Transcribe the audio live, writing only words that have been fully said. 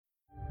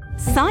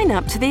Sign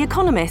up to The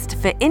Economist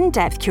for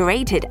in-depth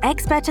curated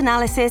expert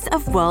analysis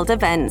of world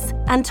events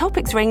and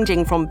topics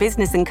ranging from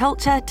business and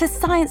culture to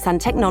science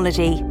and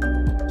technology.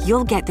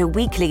 You'll get the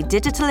weekly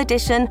digital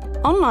edition,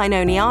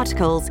 online-only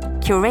articles,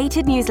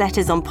 curated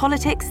newsletters on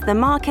politics, the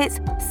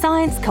markets,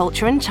 science,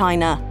 culture and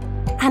China,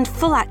 and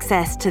full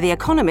access to The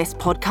Economist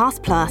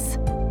Podcast Plus.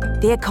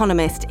 The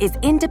Economist is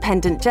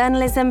independent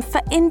journalism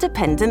for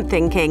independent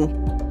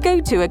thinking.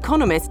 Go to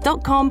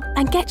economist.com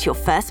and get your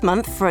first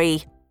month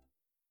free.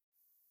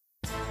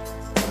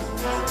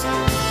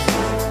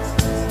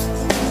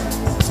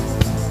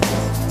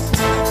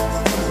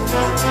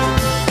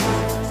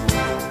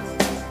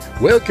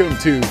 Welcome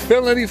to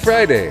Felony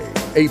Friday,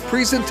 a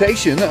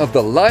presentation of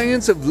the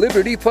Lions of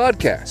Liberty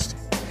podcast.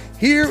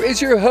 Here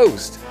is your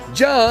host,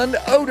 John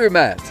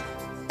Odermatt.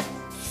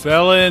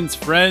 Felons,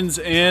 friends,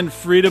 and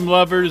freedom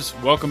lovers,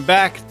 welcome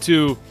back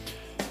to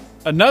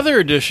another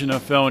edition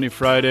of Felony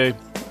Friday.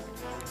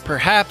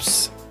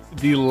 Perhaps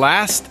the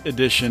last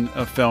edition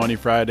of Felony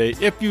Friday.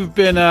 If you've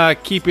been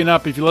keeping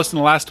up, if you listened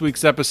to last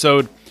week's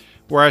episode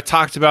where I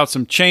talked about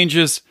some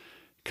changes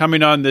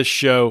coming on this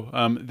show,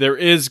 there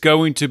is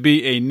going to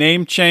be a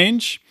name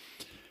change.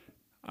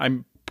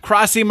 I'm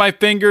crossing my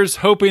fingers,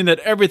 hoping that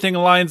everything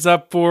lines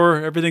up for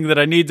everything that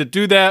I need to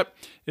do that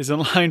is in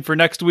line for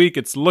next week.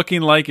 It's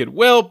looking like it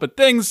will, but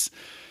things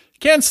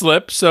can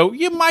slip, so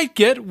you might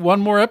get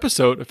one more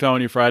episode of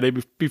Felony Friday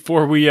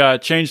before we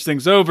change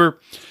things over.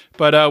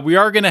 But we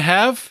are going to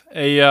have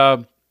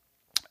a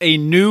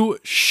new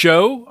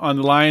show on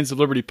the Lions of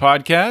Liberty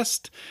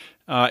podcast.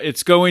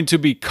 It's going to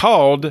be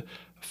called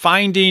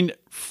Finding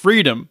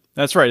Freedom.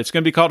 That's right. It's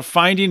going to be called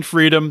Finding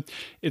Freedom.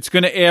 It's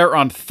going to air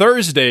on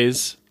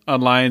Thursdays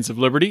on Lions of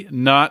Liberty,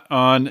 not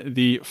on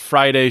the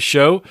Friday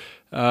show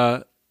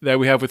that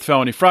we have with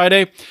Felony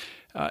Friday.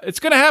 It's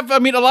going to have, a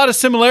lot of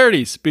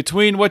similarities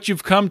between what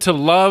you've come to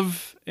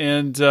love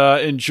and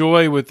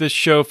enjoy with this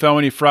show,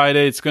 Felony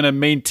Friday. It's going to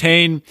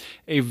maintain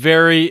a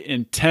very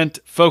intent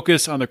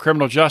focus on the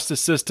criminal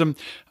justice system.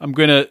 I'm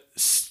going to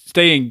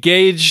stay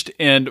engaged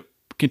and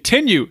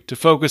continue to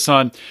focus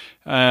on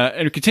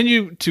and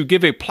continue to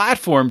give a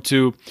platform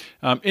to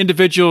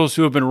individuals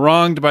who have been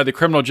wronged by the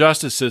criminal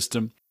justice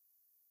system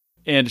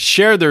and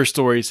share their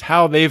stories,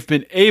 how they've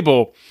been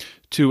able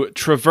to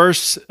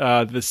traverse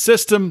the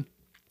system,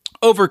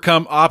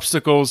 overcome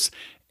obstacles,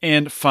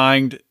 and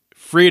find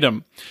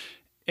freedom.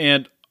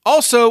 And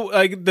also,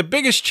 the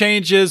biggest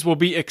changes will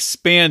be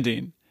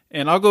expanding.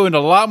 And I'll go into a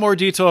lot more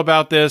detail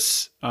about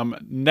this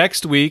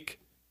next week.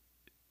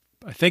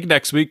 I think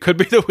next week, could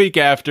be the week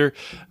after.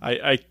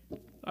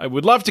 I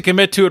would love to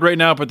commit to it right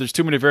now, but there's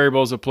too many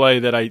variables at play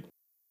that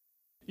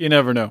you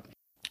never know.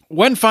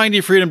 When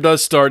Finding Freedom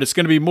does start, it's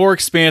going to be more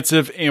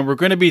expansive, and we're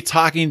going to be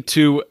talking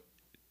to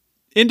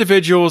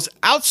individuals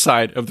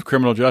outside of the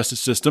criminal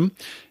justice system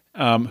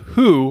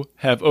who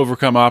have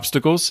overcome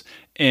obstacles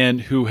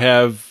and who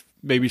have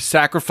maybe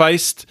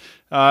sacrificed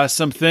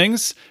some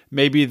things.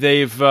 Maybe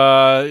they've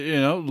had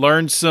to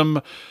learn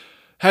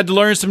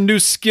some new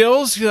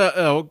skills,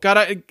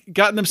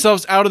 gotten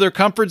themselves out of their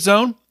comfort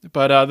zone.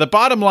 But the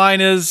bottom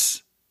line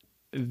is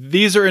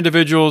these are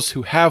individuals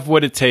who have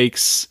what it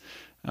takes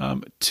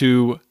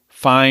to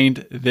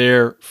find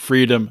their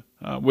freedom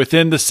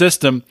within the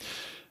system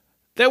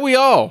that we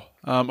all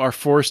are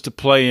forced to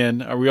play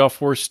in. Are we all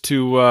forced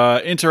to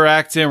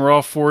interact in? We're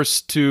all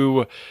forced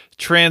to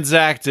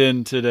transact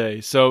in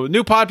today. So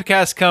new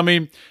podcast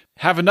coming.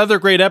 Have another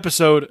great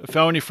episode of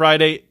Felony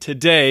Friday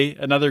today.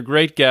 Another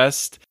great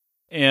guest.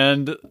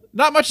 And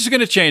not much is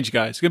going to change,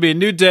 guys. It's going to be a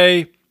new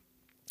day,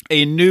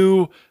 a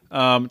new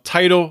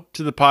title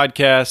to the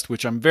podcast,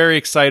 which I'm very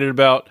excited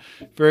about.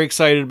 Very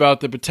excited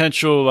about the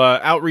potential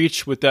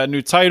outreach with that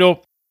new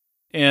title.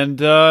 And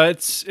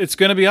it's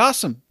going to be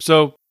awesome.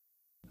 So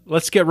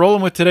let's get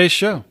rolling with today's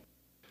show.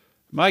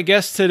 My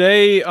guest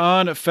today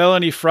on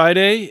Felony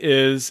Friday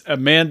is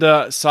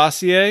Amanda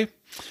Saucier.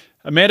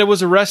 Amanda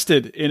was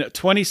arrested in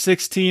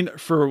 2016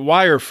 for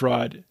wire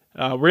fraud.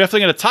 We're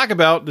definitely going to talk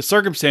about the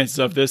circumstances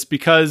of this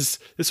because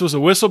this was a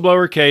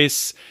whistleblower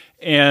case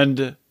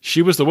and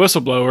she was the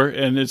whistleblower,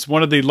 and it's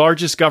one of the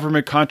largest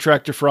government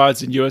contractor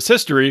frauds in U.S.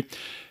 history.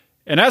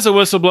 And as a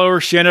whistleblower,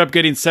 she ended up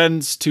getting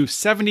sentenced to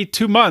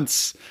 72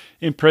 months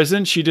in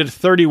prison. She did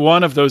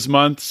 31 of those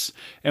months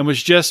and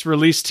was just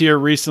released here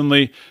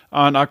recently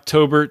on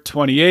October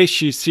 28th.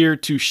 She's here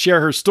to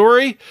share her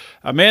story.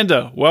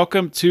 Amanda,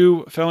 welcome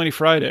to Felony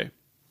Friday.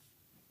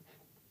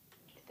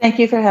 Thank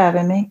you for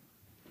having me.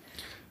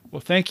 Well,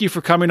 thank you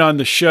for coming on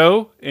the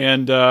show,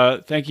 and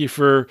thank you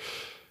for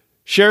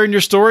sharing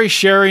your story,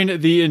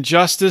 sharing the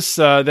injustice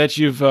that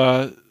you've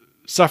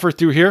suffered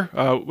through here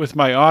with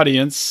my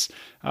audience.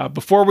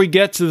 Before we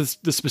get to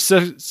the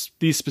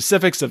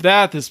specifics of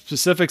that, the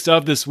specifics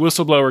of this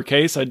whistleblower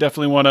case, I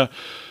definitely want to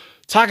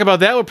talk about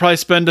that. We'll probably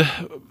spend a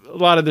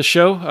lot of the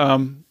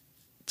show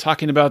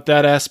talking about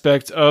that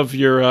aspect of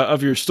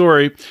your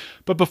story.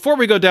 But before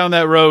we go down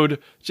that road,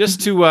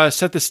 just to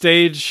set the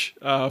stage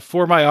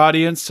for my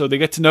audience so they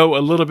get to know a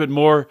little bit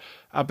more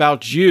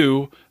about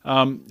you,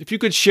 if you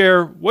could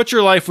share what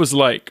your life was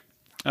like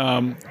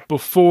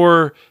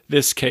before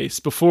this case,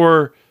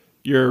 before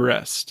your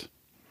arrest?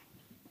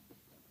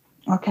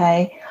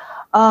 Okay.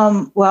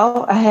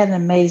 Well, I had an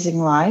amazing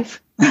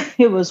life.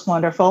 It was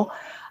wonderful.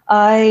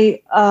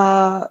 I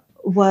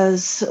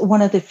was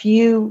one of the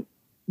few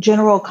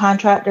general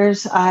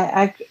contractors,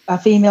 a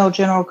female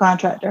general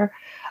contractor.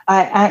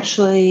 I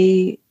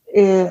actually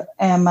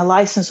am a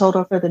license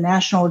holder for the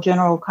National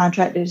General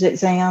Contractors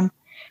Exam,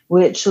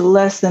 which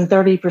less than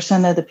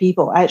 30% of the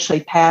people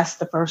actually passed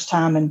the first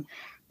time, and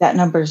that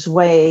number is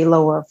way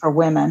lower for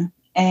women.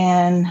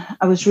 And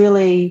I was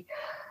really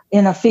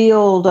in a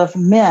field of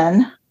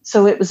men,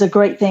 so it was a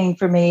great thing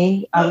for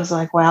me. I was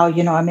like, wow,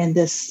 I'm in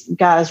this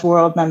guy's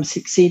world and I'm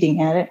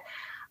succeeding at it.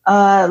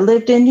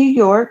 Lived in New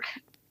York,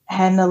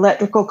 had an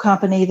electrical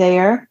company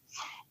there,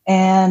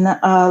 and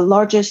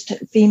largest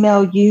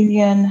female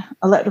union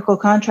electrical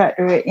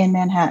contractor in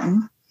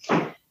Manhattan.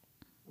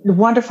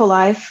 Wonderful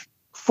life,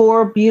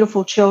 4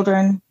 beautiful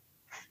children.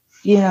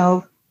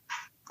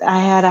 I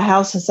had a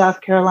house in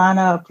South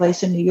Carolina, a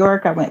place in New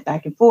York. I went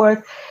back and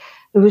forth.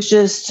 It was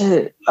just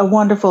a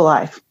wonderful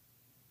life.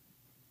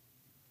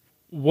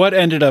 What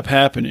ended up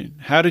happening?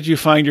 How did you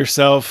find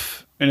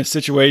yourself in a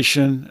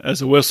situation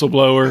as a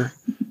whistleblower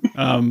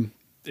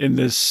in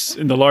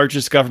the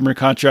largest government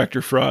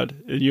contractor fraud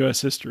in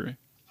U.S. history?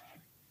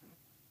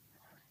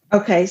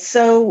 Okay,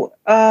 so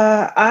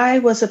I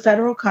was a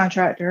federal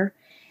contractor,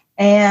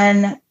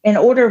 and in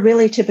order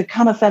really to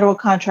become a federal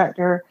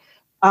contractor,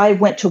 I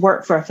went to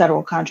work for a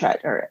federal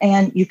contractor,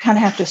 and you kind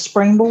of have to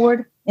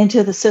springboard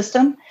into the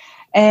system.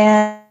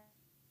 And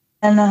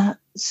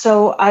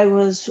so I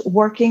was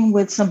working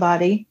with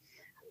somebody,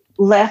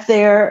 left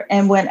there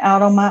and went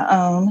out on my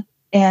own.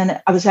 And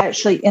I was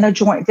actually in a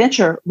joint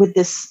venture with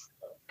this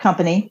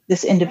company,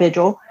 this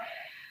individual.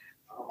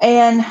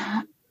 And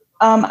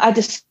I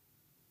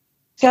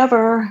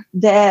discover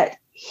that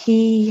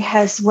he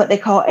has what they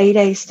call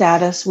 8A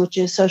status, which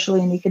is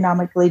socially and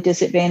economically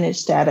disadvantaged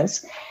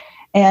status.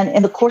 And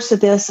in the course of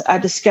this, I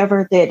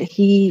discovered that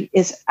he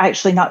is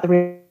actually not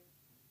the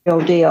real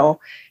deal.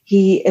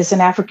 He is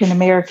an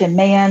African-American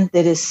man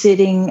that is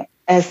sitting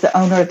as the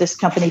owner of this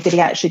company, but he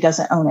actually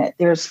doesn't own it.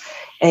 There's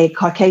a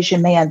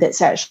Caucasian man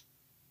that's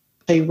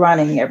actually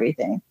running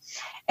everything.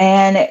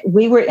 And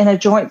we were in a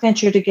joint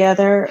venture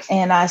together,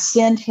 and I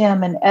sent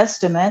him an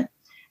estimate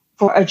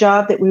for a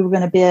job that we were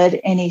going to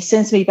bid. And he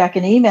sends me back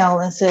an email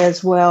and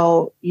says,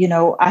 well,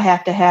 I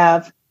have to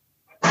have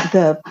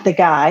the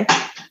guy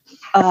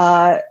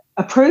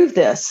approve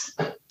this.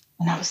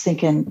 And I was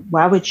thinking,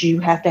 why would you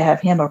have to have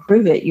him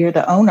approve it? You're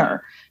the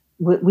owner.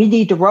 We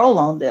need to roll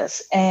on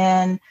this.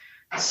 And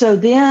so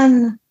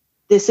then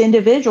this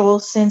individual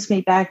sends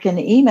me back an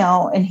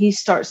email, and he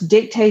starts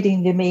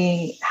dictating to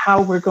me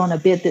how we're going to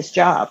bid this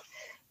job.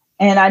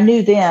 And I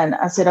knew then,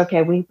 I said,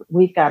 okay,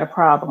 we've got a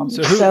problem.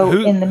 So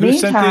in the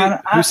meantime,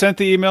 who sent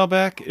the email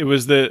back? It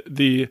was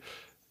the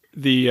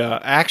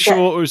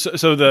actual,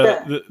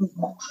 the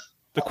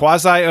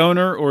quasi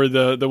owner, or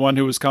the one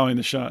who was calling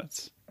the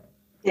shots?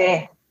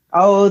 Yeah.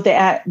 Oh,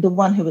 the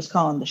one who was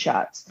calling the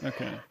shots.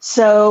 Okay.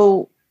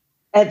 So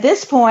at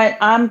this point,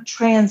 I'm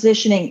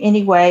transitioning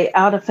anyway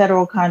out of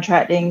federal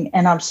contracting,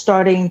 and I'm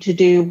starting to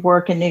do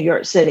work in New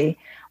York City,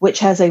 which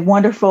has a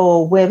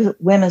wonderful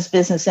women's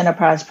business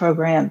enterprise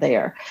program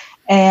there.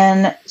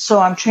 And so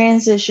I'm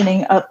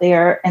transitioning up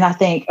there, and I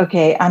think,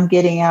 okay, I'm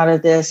getting out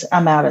of this.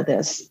 I'm out of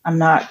this.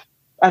 I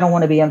don't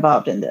want to be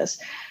involved in this.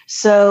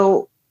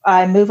 So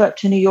I move up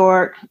to New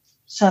York.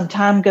 Some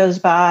time goes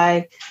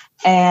by,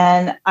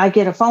 and I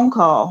get a phone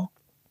call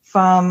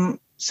from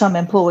some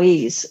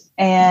employees,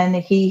 and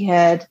he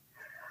had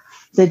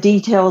the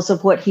details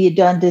of what he had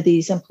done to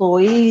these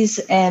employees,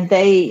 and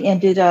they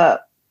ended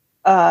up,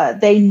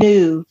 they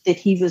knew that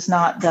he was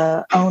not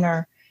the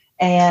owner.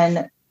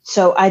 And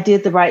so I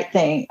did the right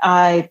thing.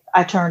 I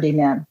turned him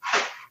in.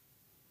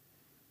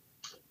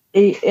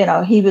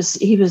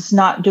 He was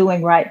not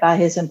doing right by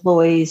his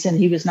employees, and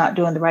he was not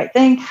doing the right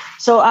thing.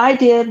 So I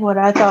did what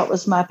I thought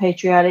was my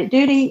patriotic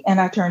duty, and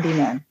I turned him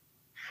in.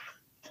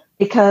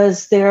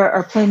 Because there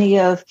are plenty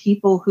of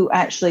people who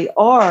actually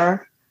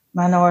are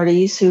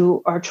minorities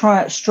who are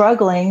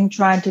struggling,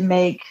 trying to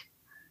make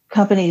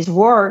companies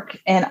work.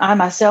 And I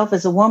myself,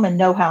 as a woman,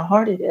 know how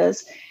hard it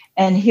is.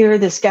 And here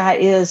this guy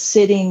is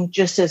sitting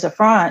just as a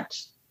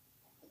front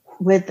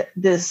with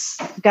this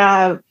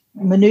guy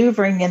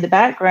maneuvering in the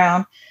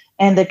background.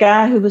 And the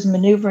guy who was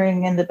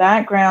maneuvering in the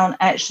background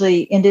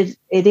actually ended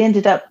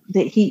up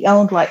that he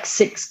owned like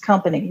 6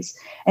 companies.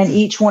 And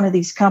each one of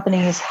these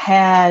companies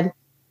had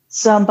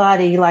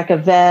somebody like a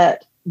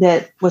vet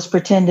that was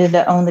pretending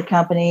to own the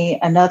company,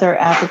 another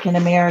African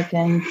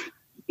American,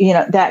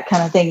 that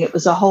kind of thing. It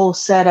was a whole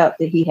setup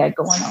that he had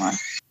going on.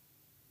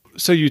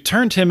 So you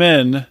turned him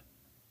in.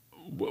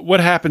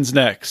 What happens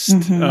next?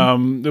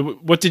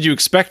 Mm-hmm. What did you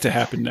expect to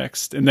happen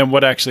next? And then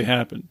what actually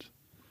happened?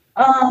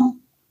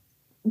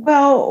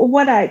 Well,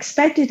 what I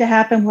expected to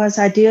happen was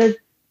I did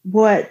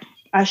what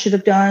I should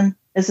have done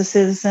as a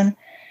citizen,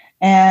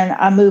 and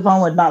I move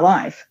on with my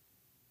life.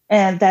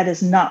 And that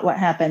is not what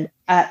happened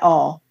at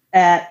all.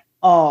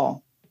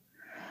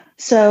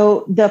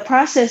 So the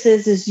process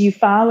is you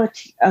file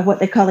what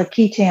they call a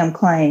QI-TAM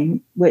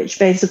claim, which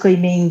basically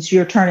means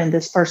you're turning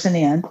this person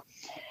in.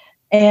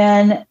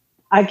 And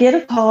I get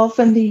a call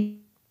from the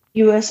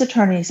U.S.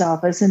 Attorney's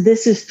Office, and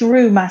this is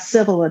through my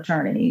civil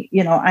attorney.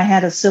 I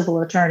had a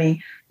civil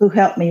attorney who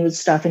helped me with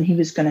stuff, and he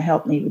was going to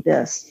help me with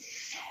this.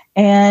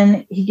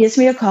 And he gives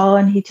me a call,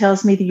 and he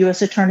tells me the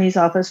U.S. Attorney's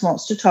Office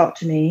wants to talk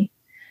to me,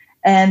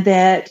 and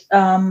that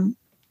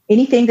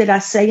anything that I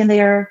say in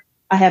there,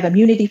 I have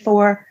immunity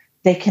for.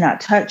 They cannot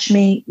touch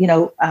me.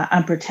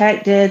 I'm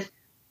protected.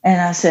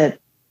 And I said,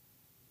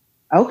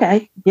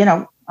 okay,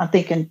 I'm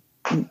thinking,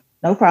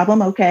 no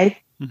problem. Okay.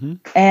 Mm-hmm.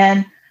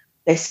 And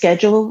they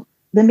schedule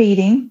the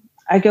meeting.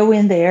 I go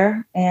in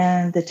there,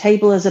 and the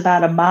table is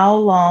about a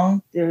mile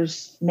long.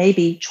 There's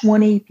maybe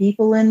 20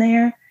 people in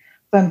there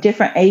from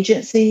different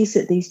agencies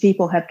that these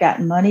people have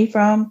gotten money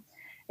from.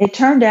 It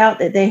turned out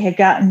that they had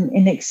gotten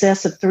in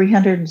excess of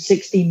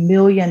 $360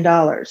 million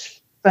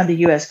from the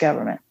U.S.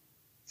 government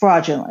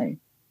fraudulently.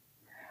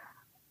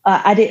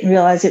 I didn't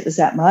realize it was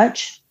that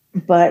much,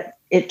 but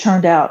it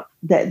turned out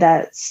that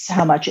that's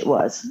how much it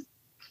was.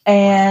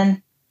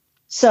 And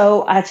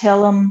so I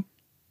tell them,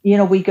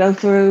 we go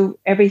through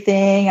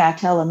everything. I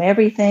tell them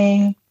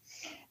everything,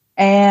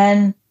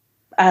 and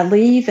I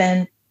leave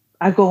and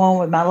I go on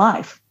with my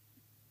life.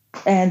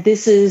 And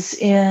this is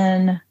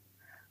in,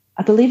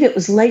 I believe it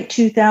was late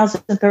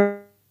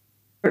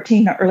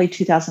 2013 or early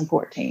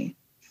 2014.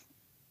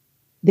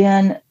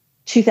 Then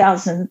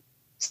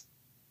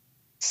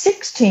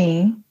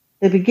 2016,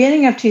 the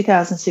beginning of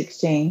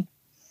 2016,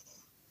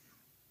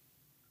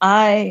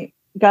 I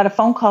got a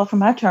phone call from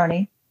my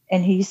attorney,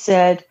 and he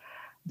said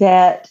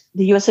that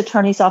the U.S.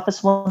 Attorney's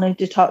Office wanted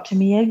to talk to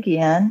me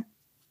again.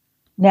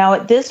 Now,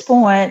 at this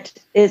point,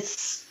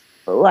 it's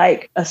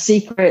like a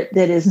secret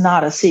that is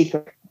not a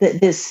secret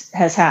that this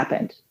has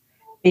happened,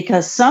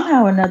 because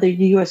somehow or another,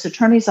 the U.S.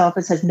 Attorney's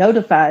Office has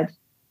notified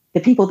the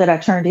people that I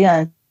turned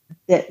in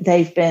that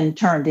they've been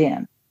turned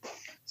in.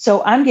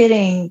 So I'm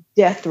getting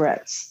death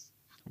threats.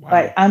 Wow.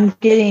 Like, I'm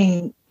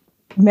getting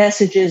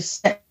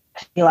messages like,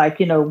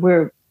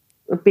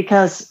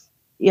 because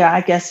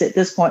I guess at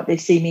this point they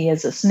see me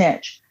as a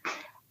snitch.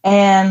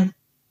 And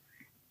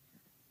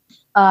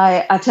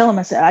I tell them,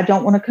 I said, I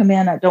don't want to come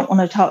in. I don't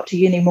want to talk to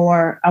you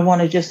anymore. I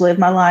want to just live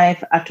my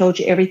life. I told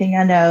you everything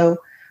I know.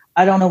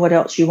 I don't know what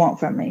else you want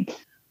from me.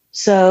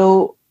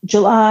 So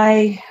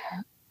July,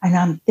 and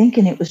I'm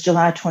thinking it was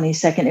July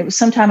 22nd. It was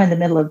sometime in the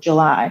middle of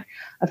July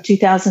of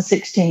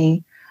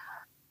 2016.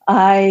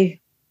 I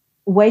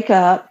wake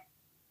up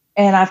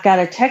and I've got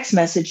a text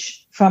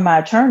message from my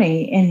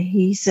attorney, and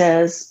he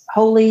says,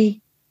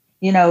 holy,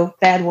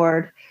 bad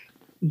word,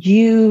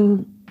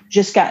 you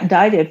just got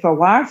indicted for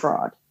wire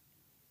fraud.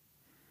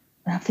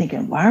 And I'm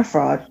thinking, wire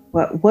fraud?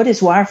 What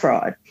is wire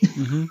fraud?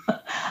 Mm-hmm.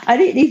 I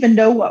didn't even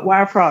know what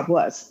wire fraud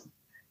was.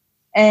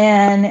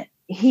 And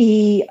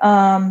he,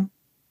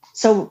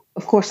 so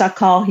of course I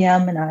call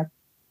him, and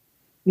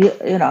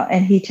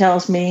and he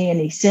tells me, and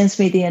he sends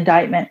me the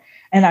indictment,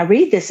 and I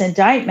read this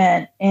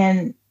indictment,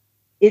 and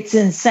it's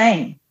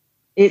insane.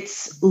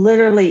 It's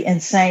literally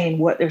insane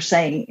what they're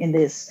saying in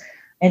this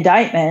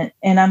indictment.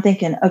 And I'm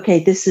thinking,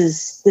 okay,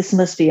 this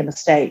must be a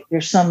mistake.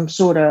 There's some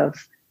sort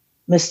of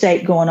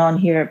mistake going on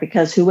here,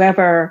 because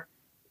whoever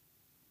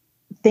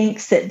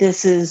thinks that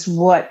this is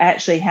what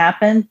actually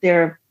happened,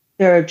 they're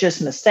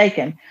just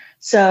mistaken.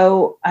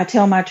 So I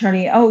tell my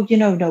attorney, oh,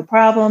 no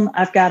problem.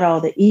 I've got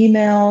all the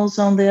emails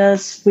on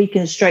this. We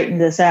can straighten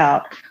this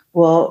out.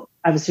 Well,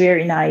 I was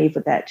very naive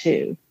with that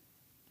too.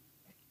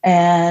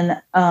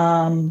 And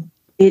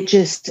it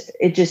just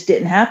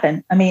didn't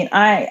happen. I mean,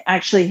 I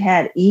actually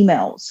had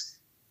emails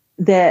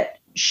that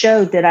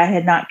showed that I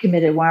had not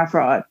committed wire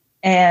fraud.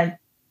 And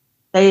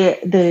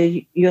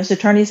the U.S.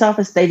 Attorney's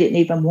Office, they didn't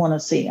even want to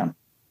see them.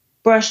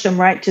 Brushed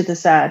them right to the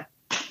side.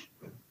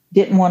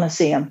 Didn't want to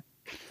see them.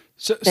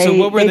 So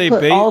what were they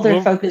put all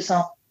their focus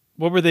on?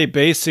 What were they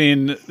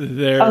basing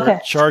their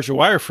charge of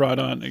wire fraud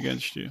on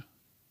against you?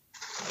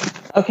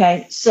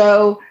 Okay,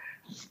 so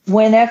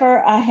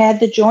whenever I had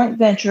the joint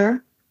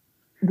venture,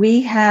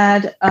 we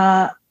had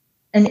an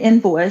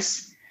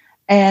invoice,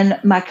 and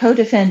my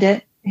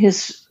co-defendant,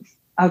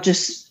 I'll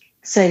just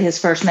say his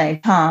first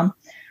name, Tom.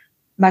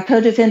 My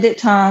co-defendant,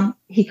 Tom,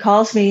 he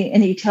calls me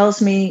and he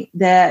tells me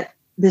that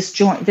this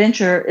joint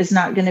venture is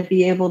not going to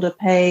be able to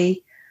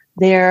pay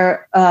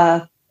their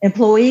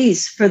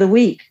employees for the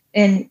week.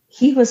 And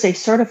he was a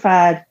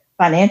certified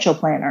financial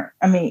planner.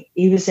 I mean,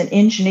 he was an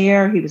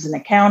engineer, he was an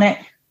accountant.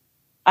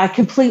 I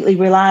completely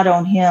relied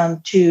on him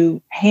to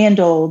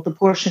handle the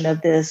portion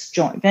of this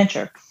joint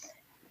venture.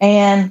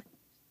 And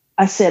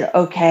I said,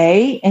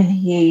 okay. And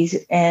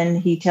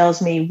he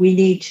tells me we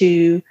need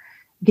to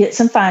get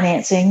some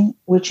financing,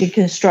 which in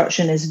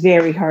construction is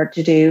very hard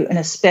to do, and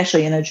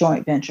especially in a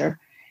joint venture.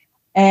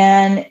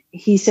 And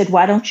he said,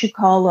 why don't you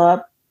call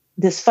up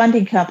this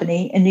funding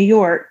company in New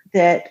York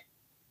that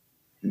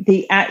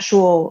the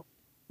actual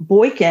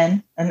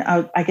Boykin, and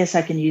I guess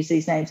I can use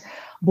these names,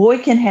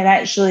 Boykin had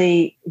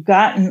actually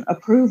gotten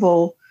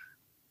approval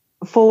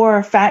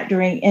 4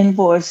 factoring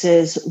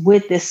invoices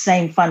with this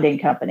same funding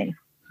company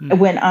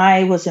when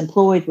I was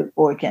employed with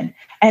Boykin.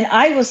 And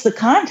I was the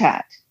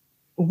contact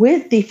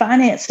with the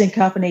financing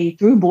company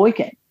through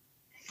Boykin.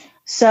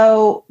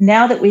 So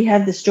now that we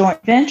have this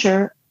joint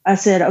venture, I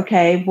said,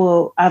 okay,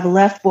 well, I've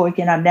left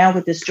Boykin. I'm now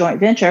with this joint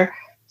venture.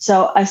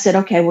 So I said,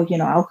 okay, well,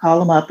 I'll call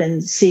them up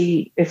and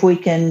see if we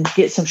can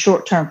get some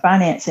short-term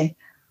financing.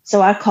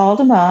 So I called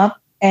them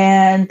up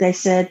and they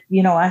said,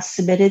 I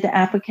submitted the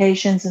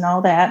applications and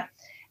all that.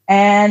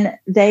 And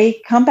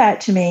they come back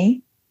to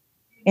me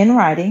in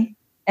writing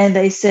and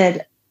they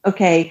said,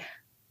 okay,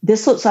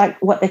 this looks like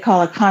what they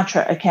call a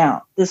contra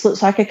account. This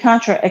looks like a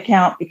contra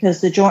account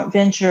because the joint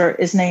venture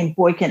is named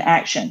Boykin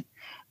Action.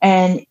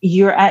 And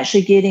you're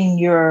actually getting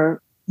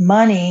your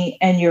money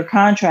and your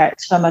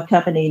contracts from a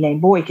company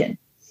named Boykin.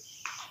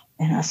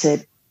 And I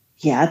said,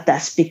 yeah,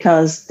 that's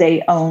because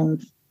they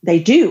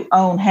do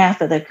own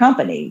half of the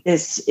company.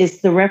 This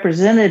is the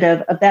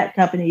representative of that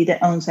company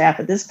that owns half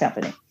of this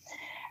company.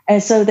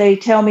 And so they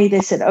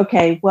said,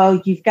 okay,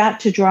 well, you've got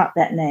to drop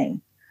that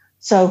name.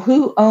 So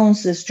who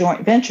owns this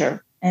joint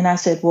venture? And I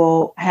said,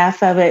 well,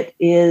 half of it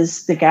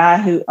is the guy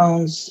who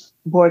owns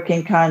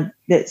Boykin,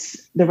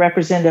 that's the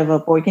representative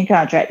of Boykin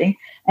Contracting,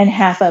 and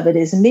half of it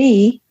is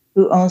me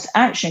who owns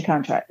Action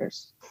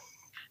Contractors.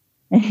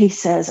 And he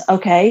says,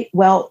 okay,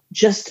 well,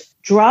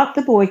 just drop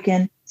the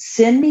Boykin,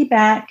 send me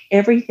back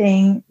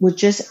everything with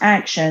just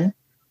Action.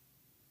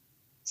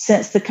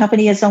 Since the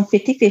company is on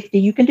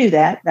 50-50, you can do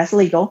that. That's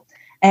legal.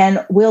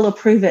 And we'll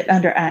approve it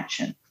under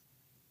Action.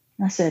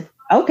 I said,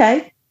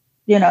 okay.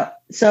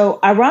 So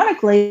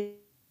ironically,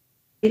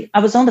 I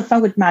was on the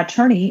phone with my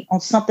attorney on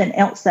something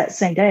else that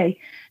same day,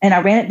 and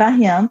I ran it by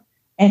him,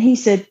 and he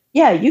said,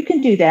 yeah, you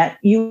can do that.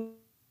 You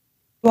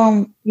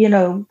own,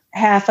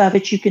 half of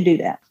it, you can do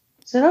that.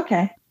 I said,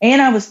 okay.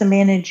 And I was the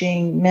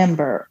managing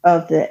member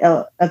of the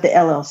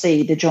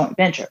LLC, the joint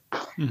venture.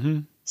 Mm-hmm.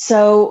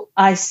 So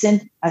I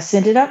sent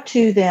it up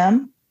to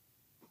them.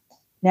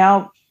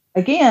 Now,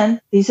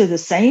 again, these are the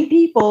same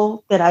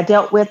people that I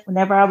dealt with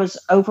whenever I was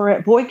over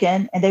at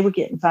Boykin, and they were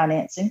getting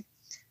financing.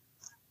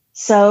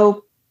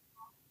 So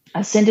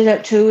I send it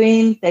up to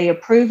him. They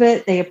approve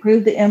it. They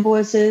approve the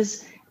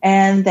invoices,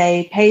 and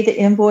they pay the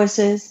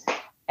invoices,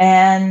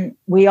 and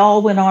we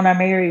all went on our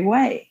merry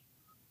way.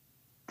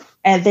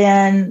 And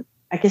then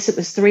I guess it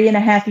was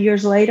 3.5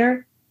 years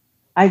later,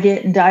 I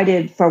get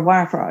indicted for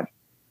wire fraud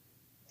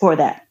for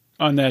that.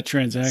 On that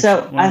transaction.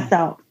 So wow. I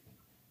thought,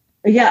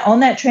 yeah, on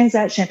that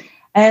transaction.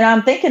 And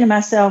I'm thinking to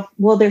myself,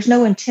 well, there's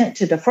no intent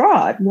to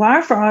defraud.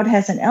 Wire fraud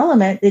has an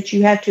element that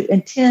you have to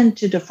intend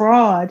to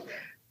defraud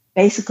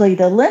basically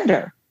the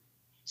lender.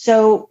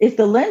 So if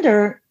the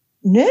lender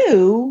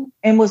knew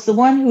and was the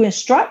one who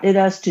instructed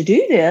us to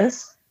do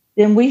this,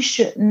 then we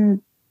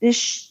shouldn't,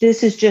 this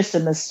is just a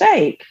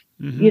mistake,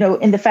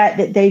 in the fact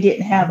that they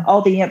didn't have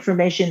all the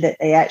information that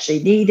they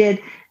actually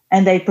needed,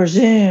 and they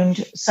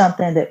presumed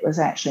something that was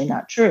actually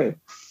not true.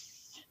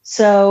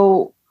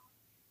 So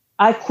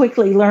I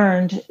quickly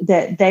learned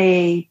that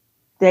they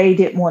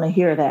didn't want to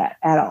hear that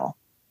at all.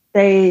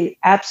 They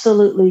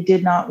absolutely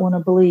did not want to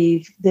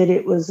believe that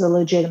it was a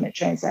legitimate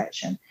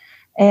transaction.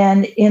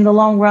 And in the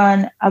long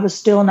run, I was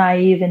still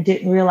naive and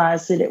didn't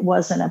realize that it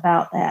wasn't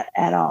about that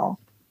at all.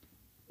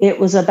 It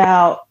was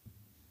about,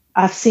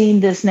 I've seen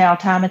this now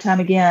time and time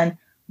again,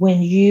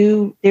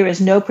 there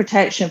is no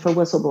protection for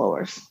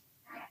whistleblowers.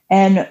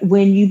 And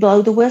when you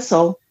blow the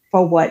whistle,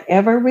 for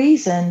whatever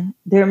reason,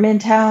 their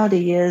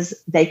mentality is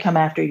they come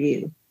after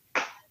you.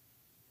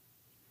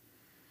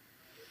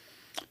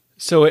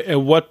 So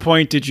at what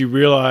point did you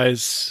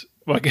realize,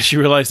 well, I guess you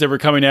realized they were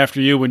coming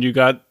after you when you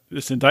got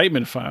this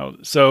indictment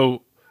filed.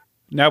 So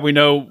now we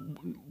know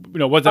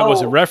what that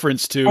was a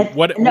reference to.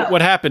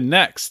 What happened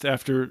next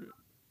after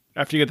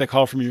you get that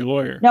call from your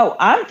lawyer? No,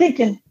 I'm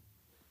thinking,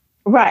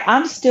 right.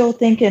 I'm still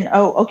thinking,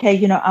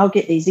 okay, I'll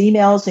get these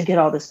emails and get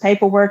all this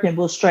paperwork and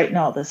we'll straighten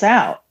all this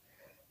out.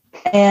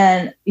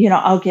 And,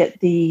 I'll get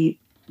they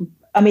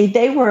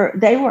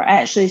were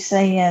actually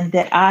saying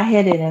that I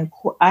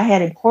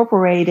had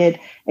incorporated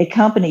a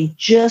company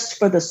just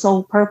for the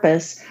sole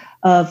purpose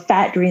of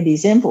factoring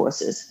these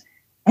invoices.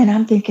 And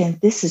I'm thinking,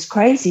 this is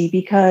crazy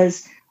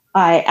because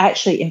I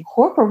actually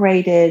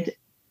incorporated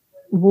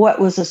what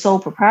was a sole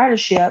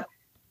proprietorship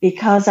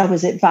because I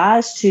was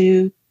advised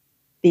to,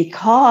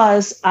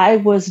 because I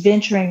was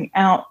venturing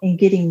out and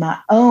getting my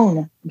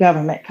own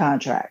government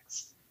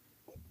contracts.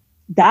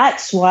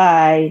 That's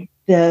why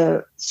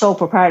the sole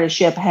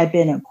proprietorship had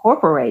been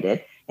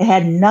incorporated. It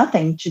had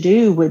nothing to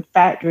do with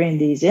factoring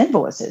these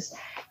invoices.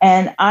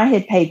 And I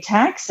had paid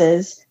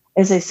taxes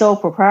as a sole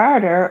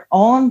proprietor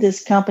on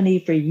this company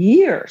for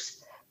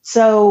years.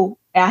 So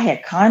I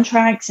had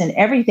contracts and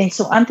everything.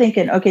 So I'm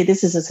thinking, okay,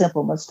 this is a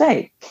simple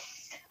mistake.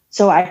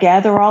 So I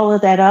gather all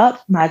of that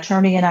up. My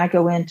attorney and I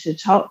go in to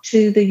talk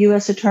to the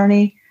U.S.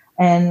 attorney,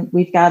 and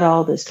we've got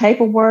all this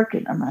paperwork.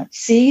 And I'm like,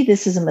 see,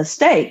 this is a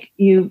mistake.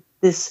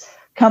 This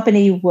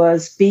company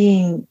was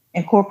being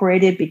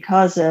incorporated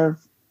because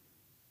of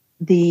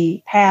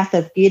the path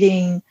of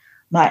getting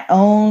my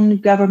own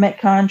government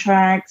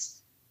contracts.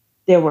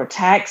 There were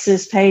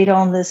taxes paid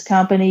on this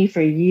company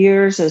for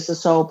years as a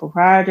sole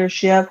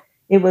proprietorship.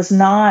 It was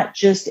not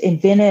just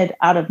invented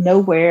out of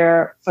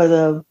nowhere for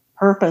the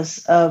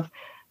purpose of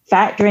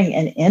factoring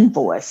an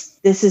invoice.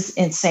 This is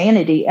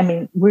insanity. I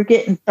mean, we're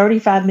getting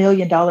 $35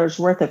 million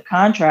worth of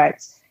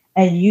contracts,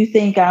 and you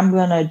think I'm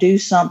going to do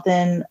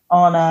something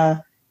on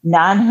a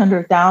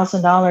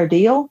 $900,000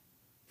 deal?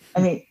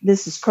 I mean,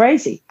 this is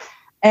crazy.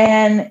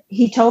 And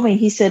he told me,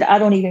 he said, I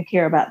don't even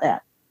care about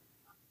that.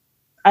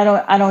 I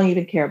don't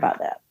even care about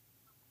that.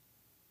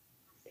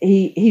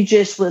 He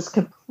just was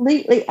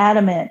completely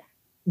adamant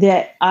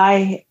that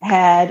I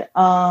had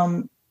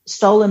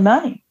stolen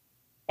money.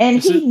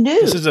 And he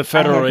knew this is a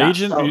federal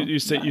agent. You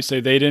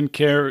say they didn't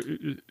care.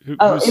 It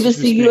was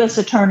the U.S.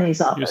 Attorney's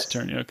Office. U.S.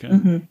 Attorney, okay.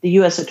 Mm-hmm. The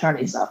U.S.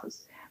 Attorney's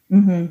Office.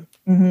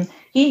 Mm-hmm. Mm-hmm.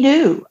 He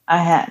knew I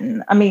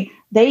hadn't. I mean,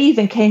 they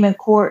even came in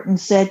court and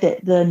said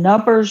that the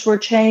numbers were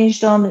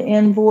changed on the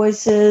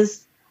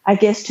invoices, I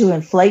guess, to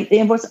inflate the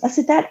invoice. I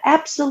said, that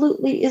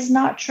absolutely is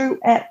not true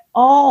at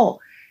all.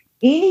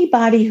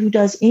 Anybody who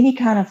does any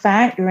kind of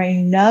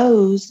factoring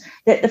knows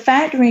that the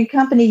factoring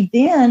company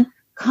then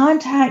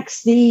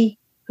contacts who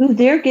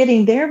they're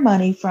getting their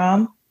money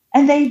from,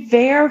 and they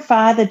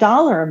verify the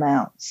dollar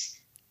amounts.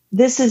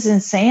 This is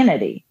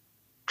insanity.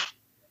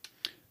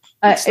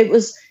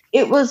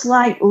 It was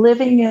like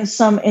living in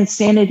some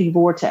insanity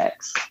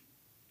vortex.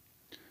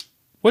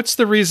 What's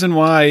the reason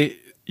why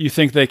you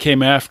think they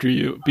came after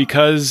you?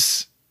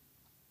 Because,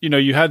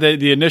 you had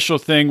the initial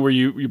thing where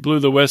you blew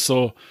the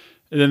whistle,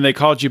 and then they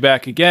called you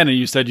back again, and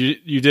you said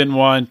you didn't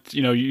want,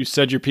 you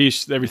said your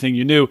piece, everything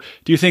you knew.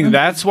 Do you think mm-hmm.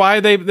 that's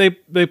why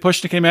they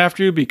pushed and came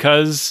after you,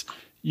 because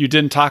you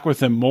didn't talk with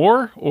them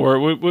more?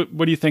 Or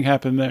what do you think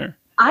happened there?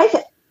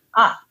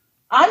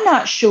 I'm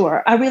not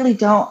sure. I really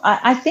don't.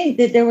 I think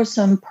that there was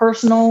some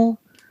personal,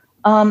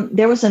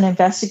 there was an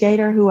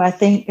investigator who I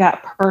think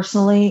got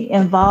personally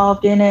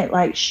involved in it.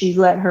 Like, she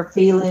let her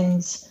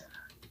feelings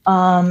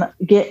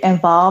get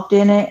involved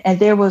in it. And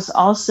there was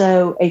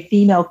also a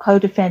female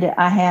co-defendant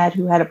I had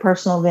who had a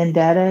personal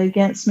vendetta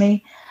against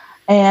me.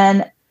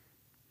 And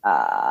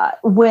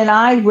when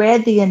I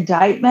read the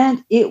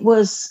indictment, it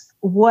was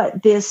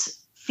what this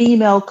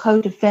female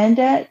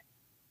co-defendant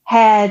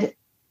had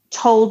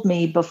told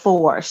me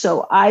before.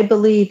 So I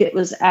believe it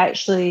was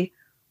actually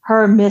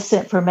her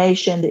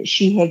misinformation that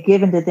she had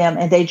given to them,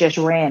 and they just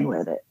ran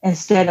with it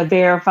instead of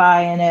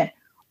verifying it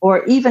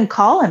or even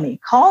calling me.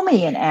 Call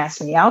me and ask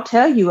me. I'll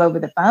tell you over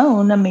the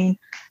phone. I mean,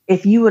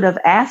 if you would have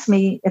asked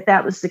me if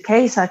that was the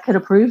case, I could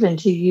have proven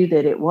to you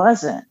that it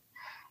wasn't.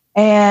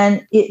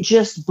 And it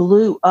just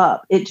blew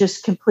up. It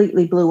just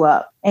completely blew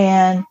up.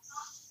 And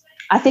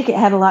I think it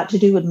had a lot to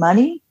do with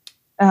money,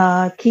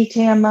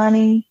 Ketan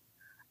money.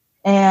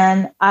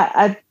 And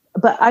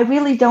but I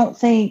really don't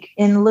think,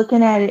 in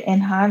looking at it in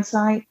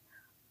hindsight,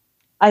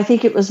 I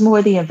think it was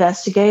more the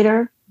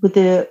investigator with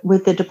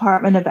the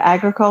Department of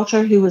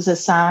Agriculture who was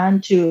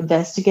assigned to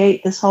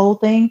investigate this whole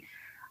thing.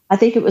 I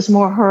think it was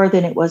more her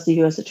than it was the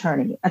U.S.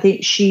 Attorney. I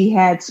think she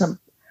had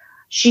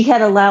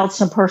allowed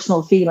some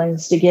personal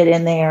feelings to get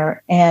in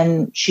there,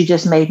 and she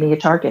just made me a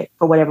target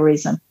for whatever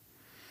reason.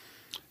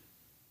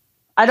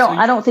 I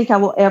don't think I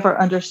will ever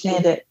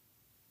understand it.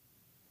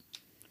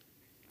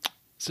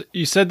 So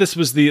you said this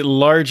was the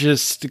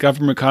largest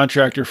government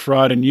contractor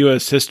fraud in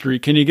U.S. history.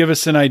 Can you give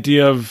us an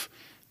idea of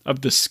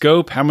the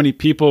scope? How many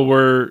people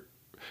were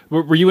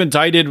you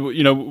indicted?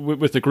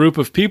 With a group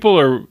of people,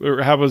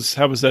 or how was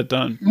that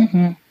done?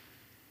 Mm-hmm.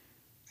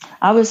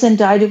 I was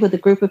indicted with a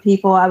group of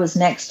people. I was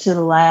next to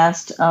the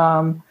last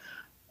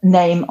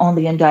name on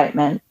the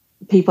indictment.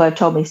 People have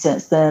told me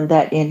since then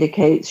that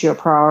indicates your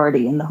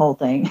priority in the whole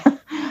thing.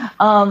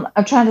 I'm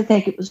trying to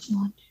think. It was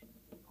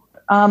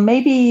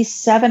maybe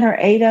 7 or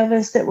 8 of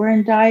us that were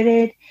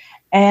indicted,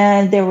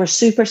 and there were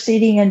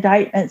superseding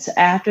indictments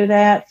after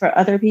that for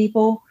other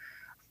people.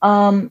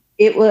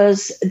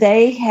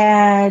 They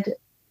had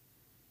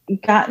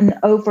gotten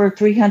over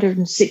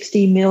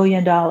 $360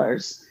 million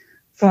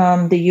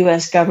from the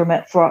U.S.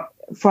 government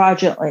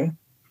fraudulently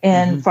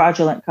in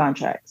fraudulent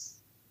contracts.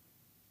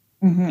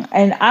 Mm-hmm.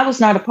 And I was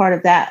not a part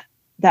of that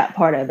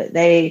part of it.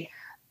 They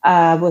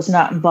was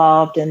not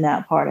involved in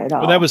that part at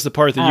all. Well, that was the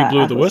part that you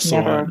blew the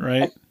whistle on,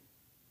 right?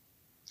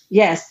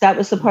 Yes, that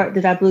was the part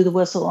that I blew the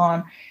whistle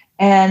on.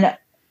 And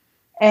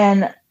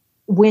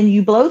when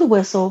you blow the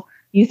whistle,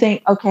 you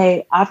think,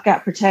 okay, I've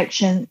got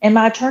protection. And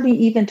my attorney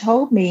even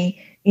told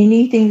me,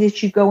 anything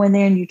that you go in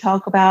there and you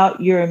talk about,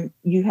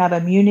 you have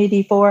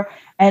immunity for.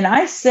 And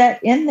I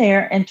sat in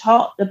there and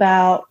talked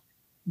about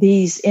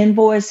these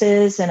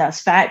invoices and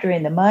us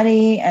factoring the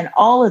money and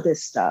all of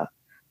this stuff.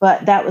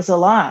 But that was a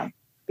lie,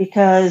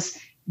 because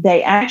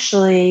they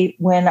actually,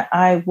 when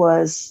I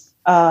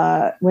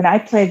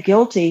pled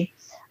guilty,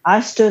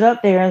 I stood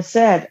up there and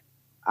said,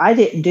 I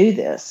didn't do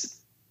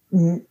this.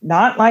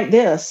 Not like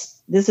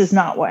this. This is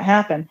not what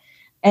happened.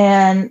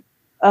 And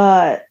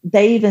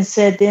they even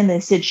said then, they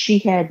said she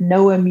had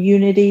no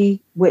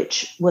immunity,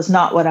 which was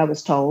not what I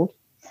was told.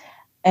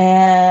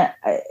 And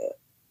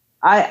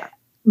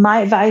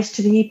my advice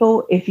to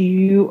people, if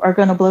you are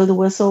going to blow the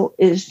whistle,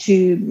 is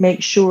to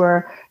make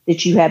sure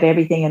that you have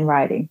everything in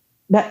writing.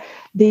 But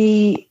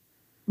the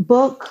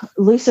book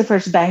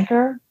Lucifer's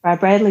Banker by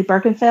Bradley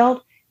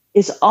Birkenfeld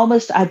is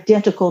almost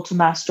identical to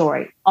my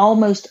story,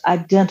 almost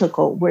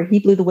identical, where he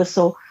blew the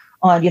whistle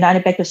on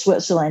United Bank of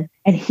Switzerland,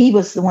 and he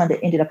was the one that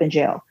ended up in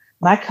jail.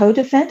 My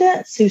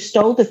co-defendants who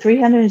stole the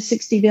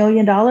 $360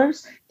 million,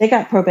 they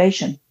got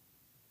probation.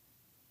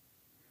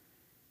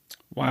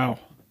 Wow.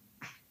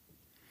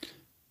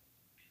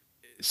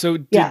 So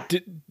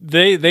did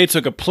they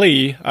took a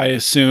plea, I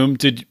assume.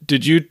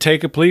 Did you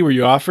take a plea? Were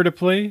you offered a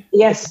plea?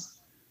 Yes.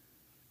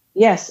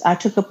 Yes, I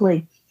took a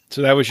plea.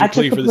 So that was your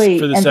plea for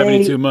the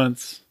 72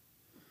 months.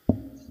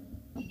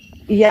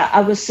 Yeah,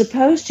 I was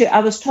supposed to. I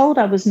was told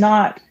I was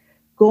not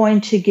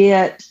going to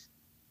get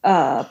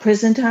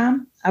prison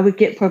time. I would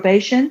get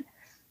probation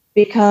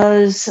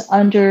because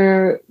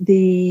under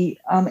the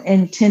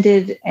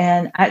intended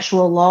and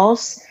actual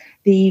loss,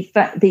 the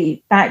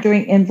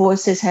factoring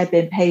invoices had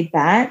been paid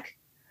back.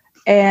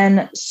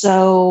 And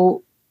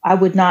so I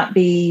would not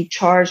be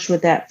charged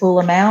with that full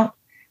amount.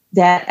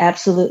 That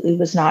absolutely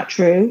was not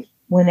true.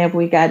 Whenever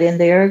we got in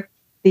there,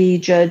 the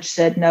judge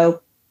said,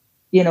 no,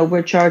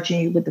 we're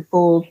charging you with the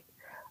full,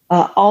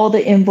 all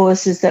the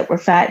invoices that were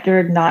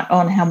factored, not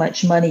on how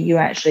much money you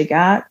actually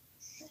got.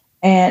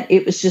 And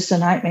it was just a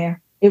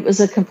nightmare. It was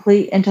a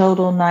complete and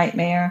total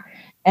nightmare.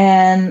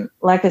 And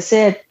like I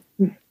said,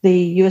 the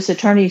U.S.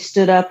 attorney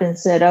stood up and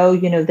said,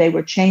 they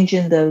were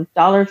changing the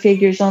dollar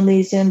figures on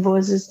these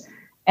invoices.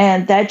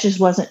 And that just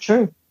wasn't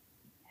true.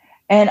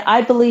 And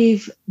I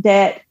believe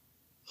that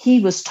he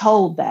was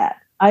told that.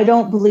 I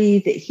don't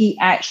believe that he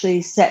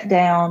actually sat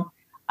down.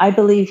 I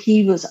believe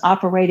he was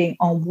operating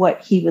on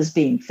what he was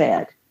being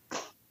fed.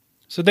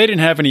 So they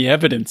didn't have any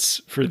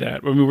evidence for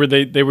that. I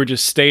mean, they were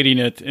just stating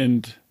it,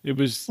 and it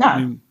was.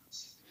 No.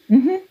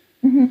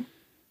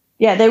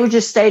 Yeah, they were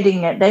just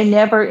stating it. They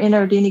never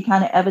entered any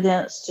kind of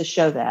evidence to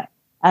show that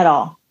at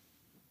all.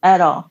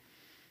 Wow.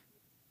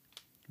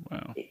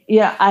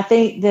 Yeah, I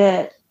think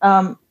that,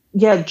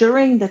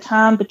 during the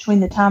time between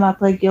the time I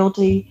pled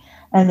guilty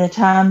and the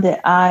time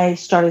that I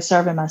started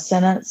serving my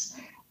sentence,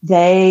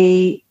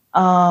 the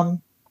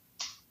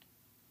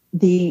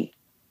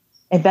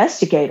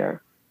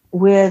investigator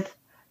with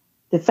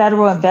the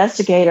federal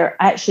investigator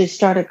actually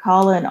started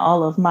calling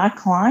all of my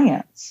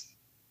clients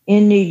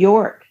in New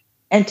York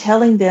and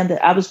telling them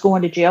that I was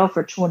going to jail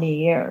for 20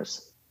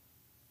 years.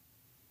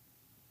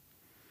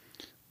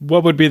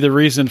 What would be the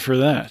reason for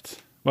that?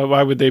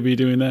 Why would they be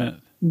doing that?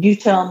 You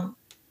tell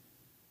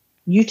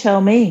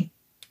me.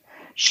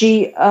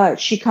 She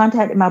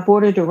contacted my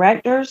board of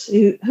directors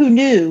who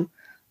knew.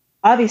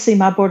 Obviously,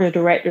 my board of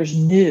directors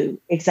knew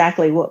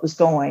exactly what was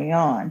going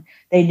on.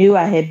 They knew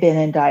I had been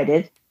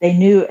indicted. They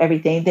knew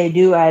everything. They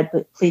knew I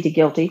had pleaded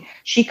guilty.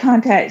 She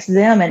contacts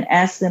them and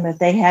asks them if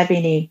they have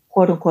any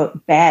quote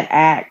unquote bad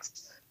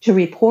acts to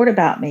report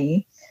about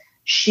me.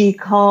 She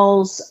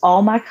calls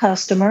all my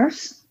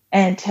customers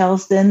and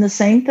tells them the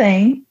same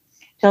thing,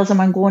 tells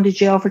them I'm going to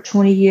jail for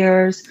 20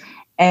 years.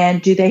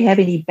 And do they have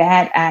any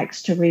bad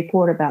acts to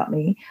report about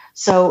me?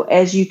 So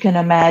as you can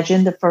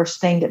imagine, the first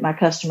thing that my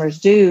customers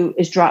do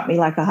is drop me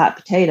like a hot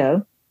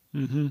potato.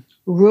 Mm-hmm.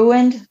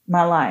 Ruined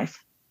my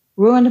life.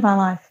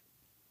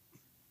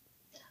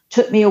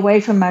 Took me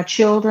away from my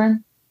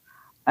children.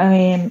 I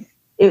mean,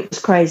 it was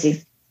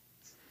crazy.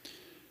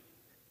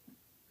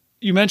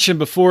 You mentioned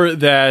before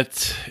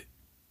that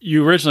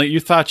you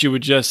thought you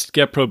would just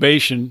get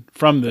probation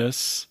from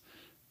this.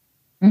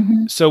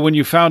 Mm-hmm. So when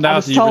you found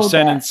out that you were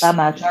sentenced by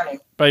my attorney.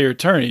 By your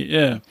attorney,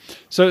 yeah.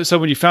 So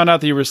when you found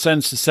out that you were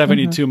sentenced to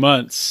 72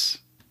 months,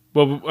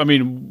 what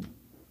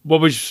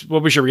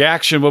was your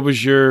reaction? What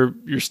was your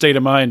state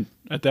of mind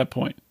at that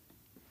point?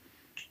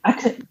 I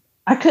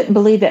couldn't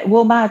believe it.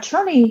 Well, my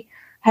attorney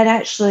had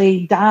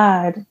actually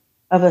died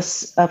of a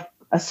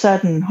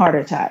sudden heart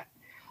attack,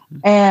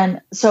 and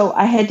so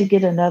I had to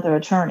get another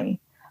attorney,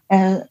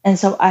 and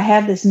so I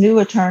had this new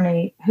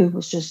attorney who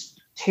was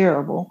just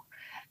terrible.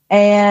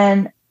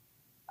 And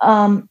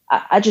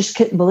I just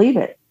couldn't believe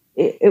it.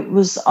 It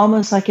was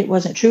almost like it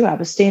wasn't true. I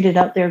was standing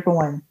up there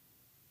going,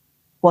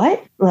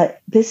 what? Like,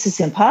 this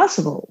is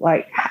impossible.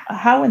 Like,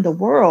 how in the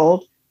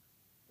world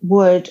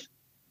would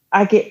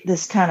I get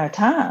this kind of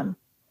time?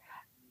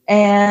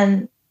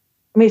 And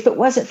I mean, if it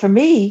wasn't for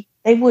me,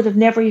 they would have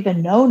never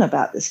even known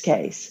about this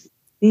case.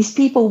 These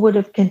people would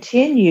have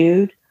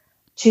continued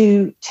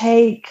to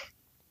take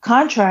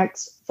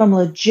contracts from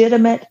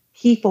legitimate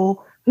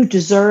people who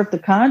deserve the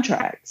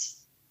contracts.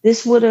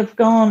 This would have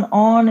gone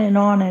on and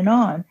on and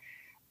on.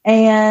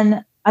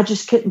 And I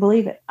just couldn't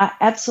believe it. I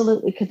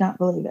absolutely could not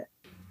believe it.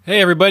 Hey,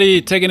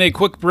 everybody, taking a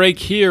quick break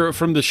here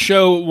from the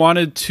show.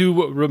 Wanted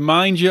to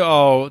remind you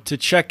all to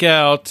check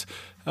out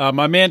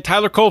my man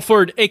Tyler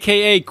Colford,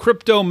 a.k.a.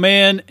 Crypto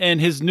Man, and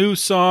his new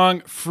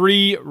song,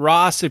 Free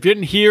Ross. If you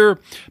didn't hear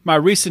my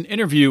recent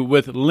interview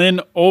with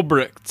Lynn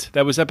Ulbricht,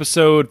 that was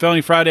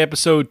Felony Friday,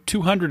 episode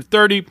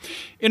 230.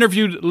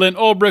 Interviewed Lynn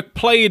Ulbricht,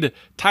 played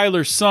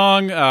Tyler's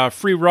song,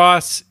 Free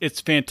Ross.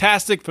 It's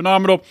fantastic,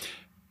 phenomenal.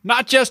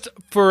 not just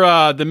for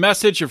the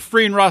message of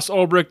freeing Ross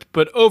Ulbricht,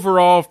 but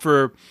overall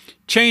for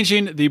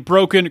changing the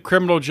broken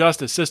criminal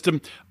justice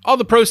system. All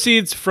the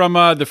proceeds from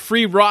the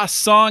Free Ross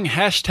song,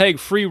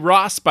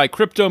 #FreeRoss by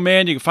Crypto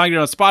Man. You can find it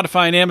on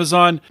Spotify and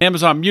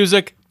Amazon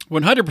Music.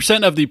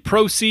 100% of the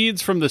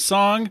proceeds from the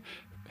song,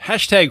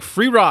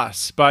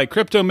 #FreeRoss by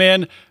Crypto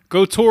Man,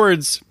 go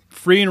towards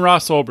freeing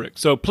Ross Ulbricht.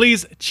 So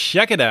please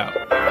check it out.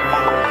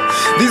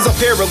 These are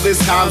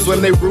perilous times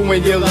when they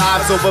ruin your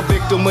lives over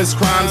victimless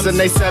crimes, and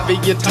they sever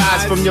your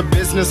ties from your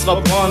business,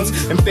 loved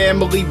ones, and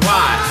family.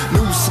 Why?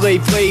 New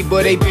slave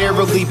labor, they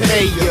barely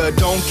pay you.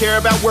 Don't care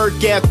about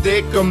work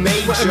ethic or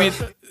major. I mean,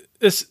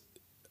 this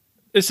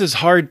is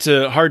hard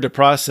to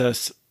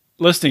process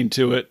listening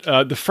to it.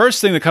 The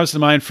first thing that comes to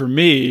mind for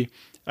me,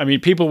 I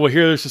mean, people will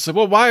hear this and say,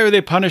 well, why are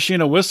they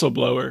punishing a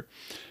whistleblower?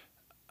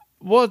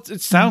 Well,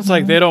 it sounds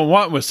like they don't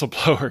want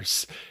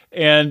whistleblowers.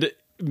 And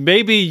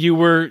maybe you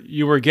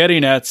were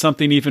getting at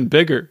something even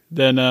bigger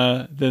than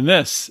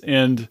this,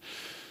 and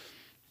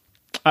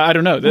I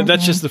don't know.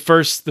 That's just the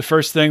first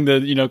thing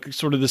that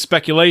sort of the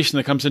speculation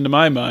that comes into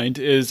my mind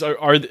is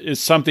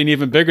something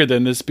even bigger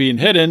than this being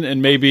hidden,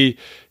 and maybe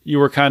you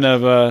were kind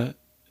of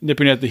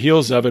nipping at the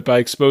heels of it by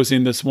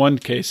exposing this one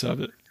case of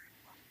it.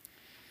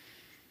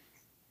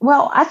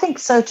 Well, I think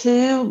so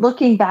too.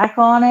 Looking back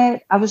on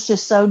it, I was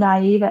just so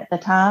naive at the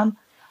time.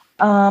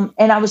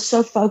 And I was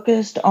so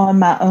focused on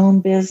my own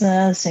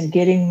business and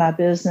getting my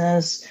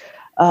business,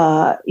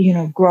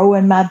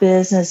 growing my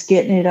business,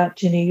 getting it up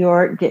to New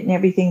York, getting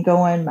everything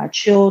going, my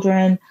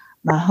children,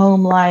 my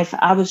home life.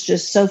 I was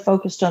just so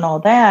focused on all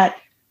that.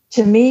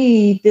 To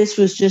me, this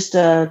was just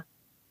a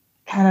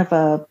kind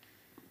of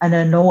an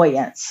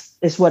annoyance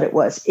is what it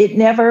was. It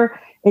never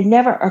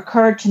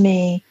occurred to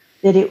me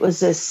that it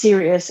was as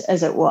serious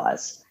as it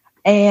was.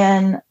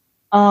 And,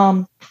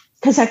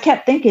 because I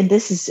kept thinking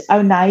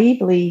I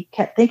naively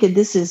kept thinking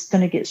this is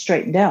going to get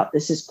straightened out.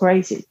 This is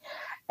crazy.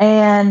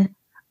 And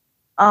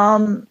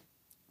I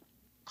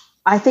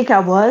think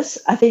there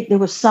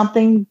was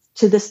something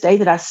to this day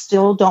that I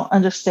still don't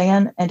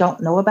understand and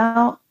don't know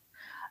about.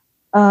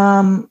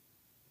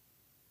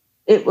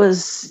 It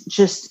was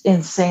just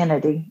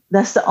insanity.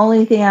 That's the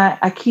only thing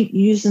I keep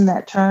using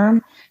that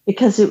term,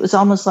 because it was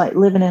almost like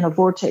living in a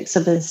vortex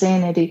of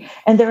insanity.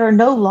 And there are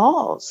no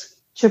laws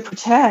to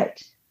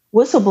protect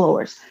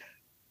whistleblowers.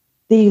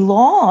 The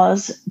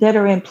laws that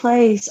are in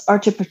place are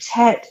to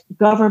protect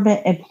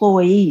government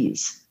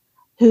employees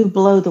who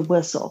blow the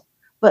whistle.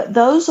 But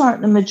those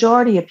aren't the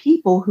majority of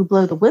people who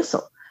blow the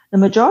whistle. The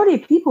majority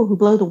of people who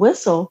blow the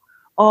whistle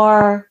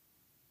are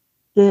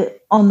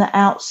on the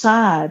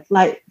outside,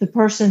 like the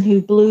person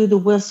who blew the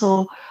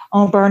whistle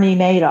on Bernie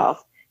Madoff.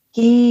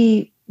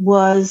 He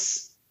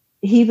was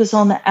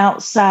on the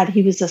outside.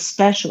 He was a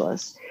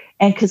specialist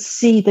and could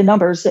see the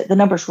numbers, that the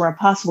numbers were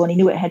impossible, and he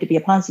knew it had to be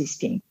a Ponzi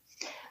scheme.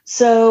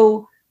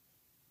 So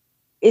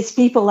it's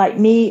people like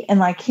me and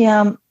like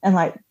him and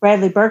like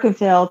Bradley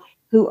Birkenfeld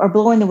who are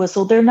blowing the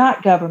whistle. They're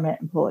not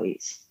government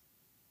employees.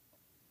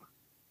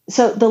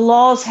 So the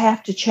laws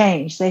have to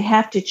change. They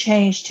have to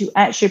change to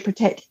actually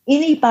protect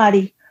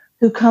anybody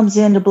who comes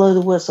in to blow the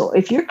whistle.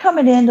 If you're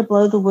coming in to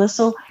blow the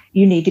whistle,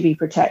 you need to be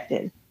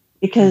protected,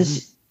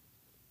 because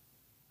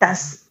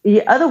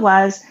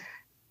otherwise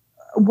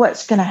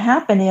what's going to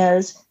happen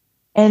is,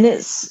 and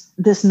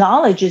this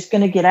knowledge is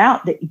going to get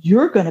out that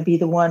you're going to be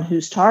the one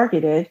who's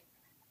targeted,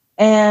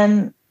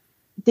 and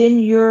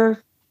then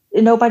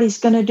nobody's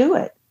going to do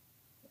it.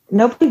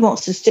 Nobody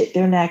wants to stick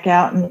their neck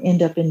out and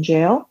end up in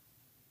jail.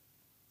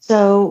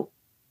 So,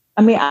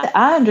 I mean,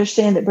 I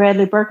understand that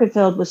Bradley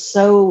Birkenfeld was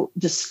so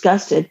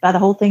disgusted by the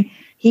whole thing.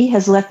 He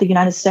has left the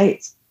United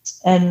States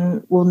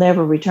and will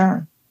never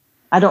return.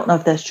 I don't know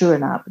if that's true or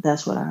not, but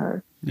that's what I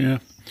heard. Yeah.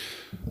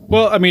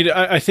 Well, I mean,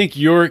 I think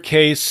your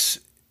case,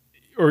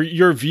 or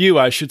your view,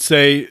 I should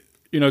say,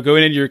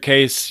 going into your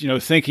case,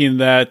 thinking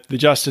that the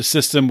justice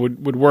system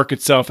would work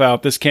itself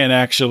out. This can't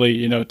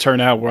actually, turn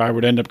out where I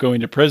would end up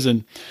going to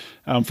prison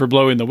for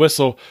blowing the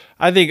whistle.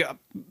 I think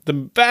the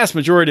vast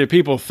majority of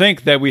people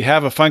think that we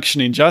have a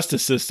functioning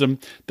justice system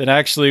that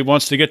actually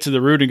wants to get to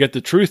the root and get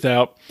the truth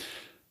out.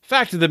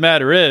 Fact of the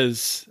matter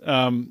is,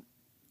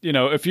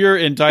 if you're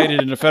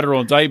indicted in a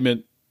federal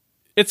indictment,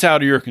 it's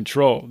out of your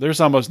control. There's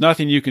almost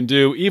nothing you can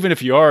do, even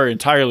if you are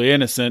entirely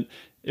innocent.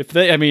 If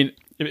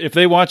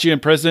they want you in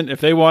prison, if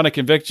they want to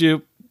convict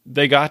you,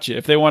 they got you.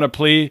 If they want to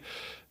plea,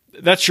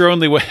 that's your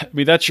only way. I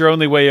mean, that's your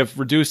only way of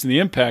reducing the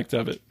impact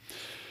of it.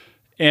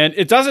 And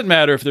it doesn't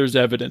matter if there's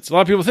evidence. A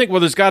lot of people think,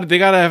 well, they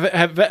got to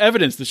have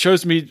evidence that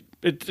shows me.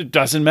 It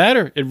doesn't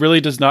matter. It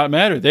really does not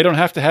matter. They don't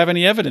have to have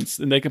any evidence,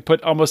 and they can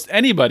put almost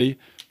anybody,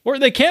 or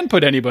they can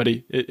put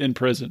anybody in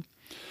prison.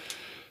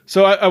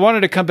 So I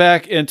wanted to come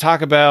back and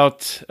talk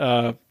about,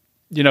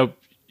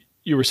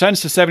 you were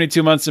sentenced to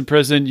 72 months in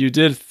prison. You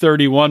did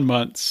 31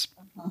 months.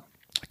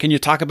 Can you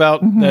talk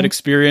about that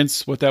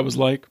experience, what that was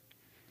like?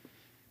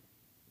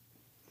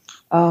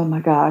 Oh my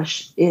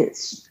gosh,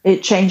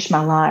 it changed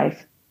my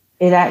life.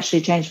 It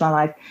actually changed my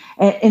life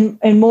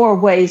in more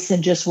ways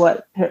than just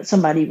what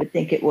somebody would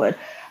think it would.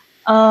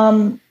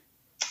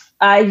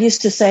 I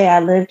used to say I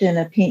lived in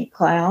a pink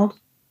cloud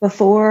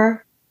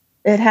before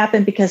it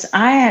happened, because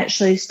I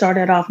actually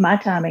started off my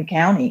time in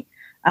county.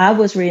 I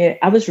was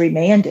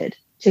remanded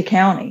to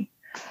county.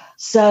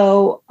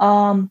 So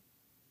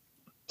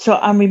so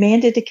I'm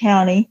remanded to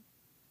county,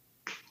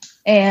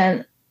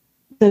 and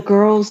the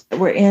girls that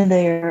were in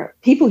there,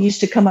 people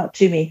used to come up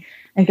to me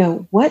and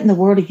go, "What in the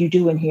world are you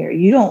doing here?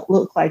 You don't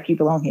look like you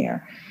belong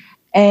here."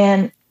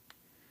 And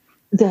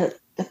the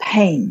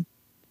pain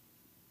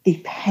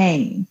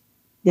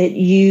that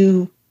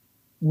you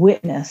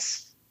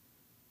witness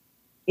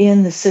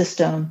in the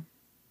system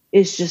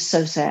is just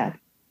so sad.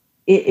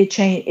 It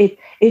changed.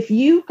 If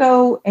you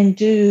go and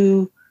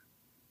do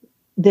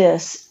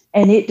this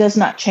and it does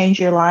not change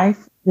your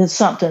life, then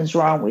something's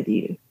wrong with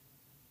you.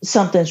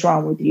 Something's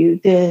wrong with you.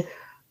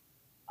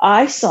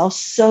 I saw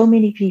so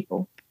many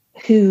people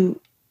who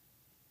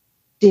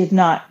did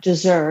not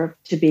deserve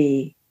to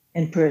be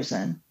in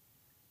prison,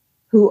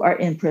 who are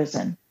in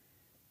prison.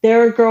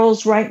 There are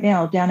girls right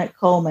now down at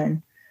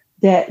Coleman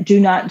that do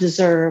not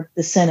deserve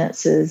the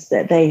sentences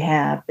that they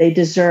have. They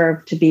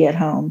deserve to be at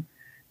home.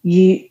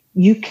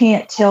 You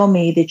can't tell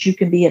me that you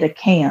can be at a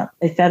camp,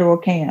 a federal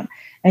camp,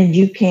 and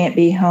you can't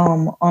be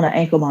home on an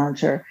ankle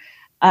monitor.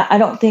 I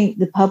don't think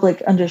the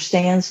public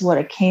understands what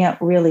a camp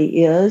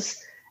really is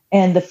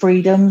and the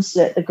freedoms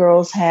that the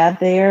girls have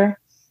there.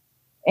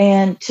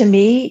 And to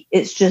me,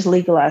 it's just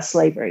legalized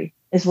slavery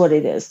is what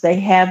it is. They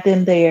have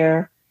them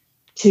there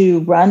to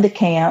run the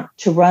camp,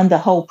 to run the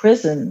whole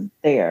prison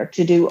there,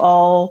 to do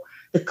all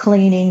the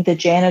cleaning, the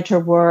janitor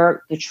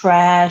work, the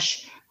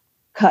trash,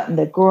 cutting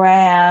the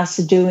grass,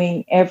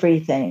 doing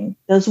everything.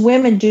 Those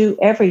women do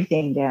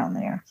everything down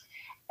there.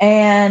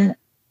 And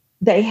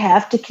they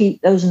have to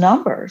keep those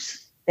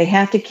numbers. They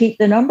have to keep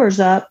the numbers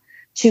up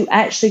to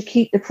actually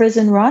keep the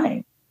prison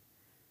running,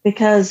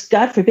 because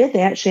God forbid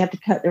they actually have to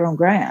cut their own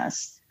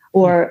grass.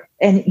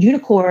 And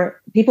Unicor,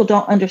 people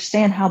don't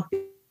understand how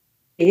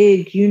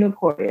big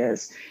Unicor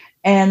is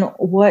and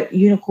what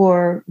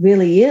Unicor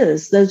really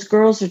is. Those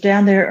girls are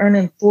down there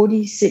earning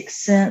 46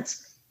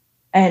 cents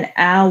an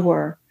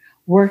hour,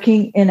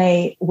 working in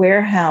a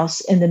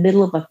warehouse in the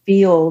middle of a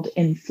field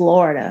in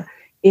Florida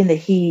in the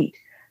heat.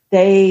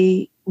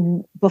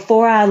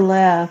 Before I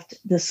left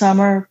this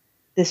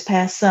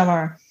past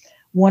summer,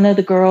 one of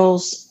the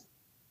girls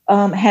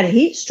had a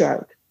heat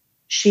stroke.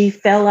 She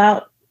fell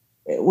out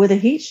with a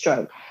heat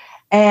stroke,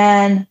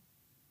 and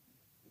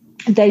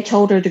they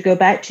told her to go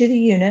back to the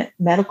unit.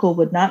 Medical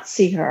would not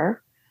see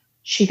her.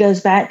 She goes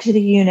back to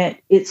the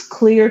unit. It's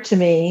clear to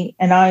me,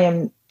 and I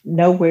am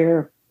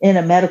nowhere in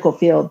a medical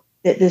field,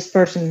 that this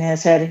person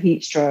has had a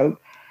heat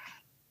stroke.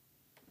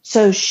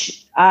 So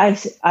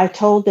I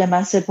told them,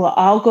 I said, well,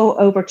 I'll go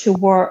over to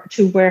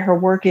where her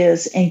work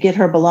is and get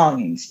her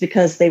belongings,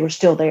 because they were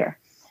still there.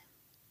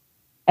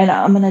 And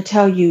I'm going to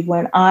tell you,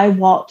 when I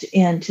walked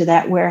into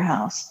that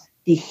warehouse,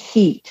 the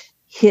heat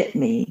hit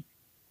me.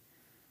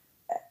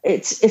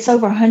 It's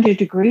over 100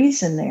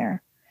 degrees in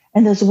there.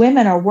 And those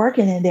women are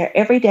working in there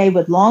every day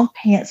with long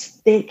pants,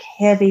 thick,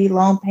 heavy,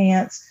 long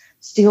pants,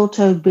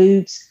 steel-toed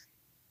boots.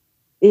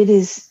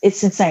 It's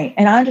insane.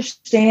 And I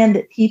understand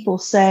that people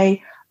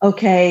say,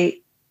 okay,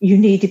 you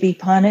need to be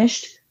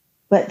punished,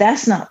 but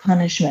that's not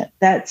punishment.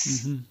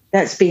 That's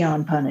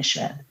beyond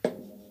punishment.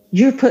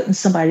 You're putting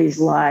somebody's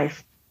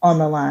life on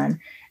the line.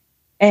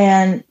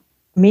 And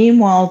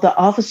meanwhile, the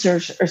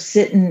officers are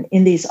sitting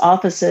in these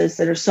offices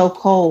that are so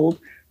cold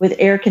with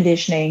air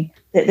conditioning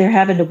that they're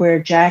having to wear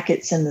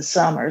jackets in the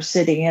summer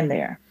sitting in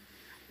there.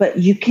 But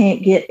you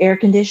can't get air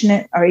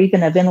conditioning or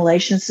even a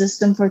ventilation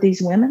system for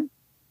these women.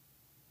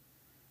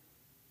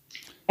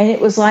 And it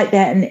was like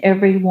that in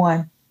every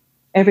one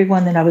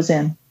that I was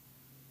in.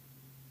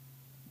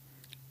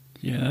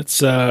 Yeah,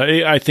 that's.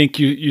 I think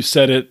you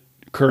said it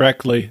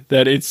correctly,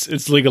 that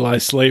it's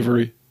legalized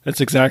slavery.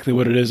 That's exactly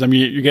what it is. I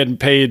mean, you're getting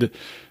paid,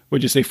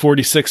 what'd you say,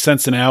 46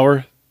 cents an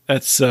hour?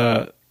 That's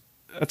not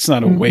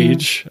a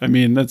wage. I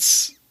mean,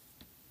 that's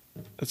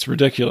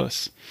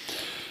ridiculous.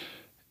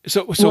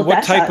 So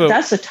what type of?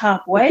 That's a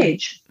top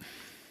wage.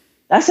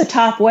 That's a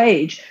top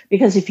wage,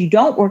 because if you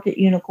don't work at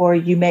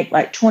Unicor, you make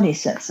like 20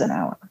 cents an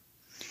hour.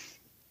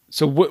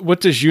 So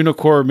what does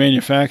Unicor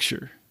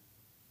manufacture?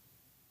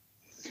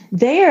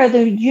 The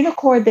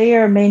Unicor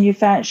there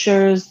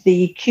manufactures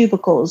the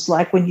cubicles,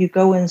 like when you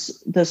go in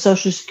the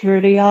Social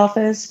Security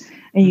office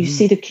and you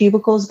see the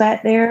cubicles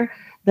back there,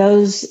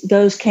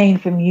 those came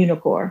from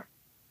Unicor,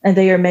 and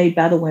they are made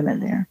by the women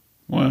there.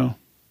 Wow.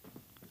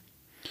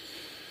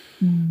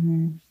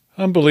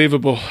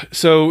 Unbelievable.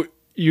 So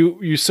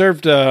you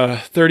served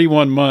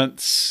 31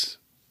 months,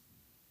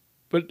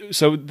 but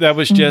so that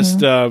was just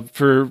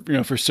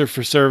for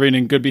serving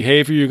in good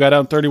behavior. You got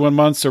out in 31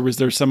 months, or was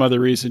there some other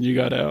reason you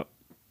got out?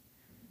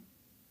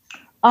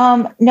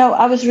 No,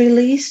 I was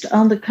released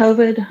on the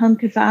COVID home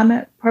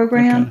confinement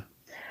program.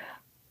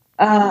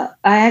 Okay.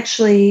 I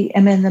actually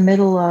am in the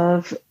middle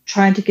of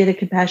trying to get a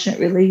compassionate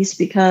release,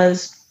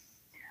 because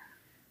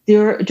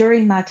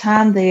during my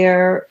time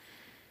there,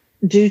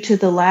 due to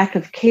the lack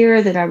of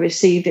care that I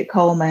received at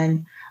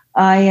Coleman,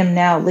 I am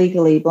now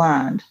legally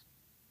blind.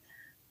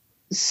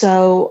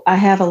 so I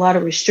have a lot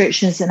of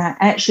restrictions, and I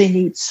actually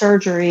need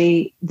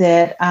surgery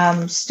that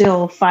I'm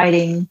still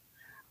fighting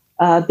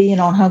being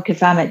on home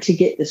confinement to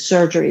get the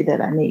surgery that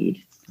I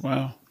need.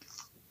 Wow.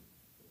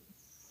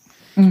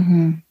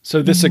 Mm-hmm.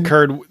 So this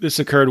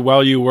occurred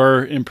while you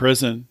were in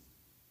prison.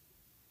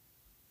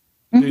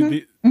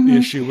 The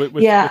issue with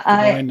the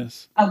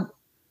blindness.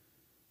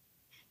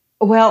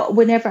 Well,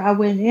 whenever I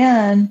went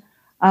in,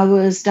 I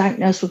was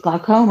diagnosed with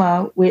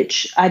glaucoma,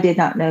 which I did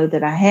not know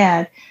that I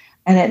had.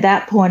 And at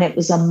that point, it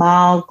was a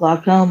mild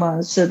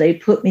glaucoma. So they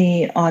put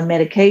me on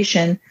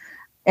medication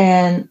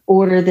and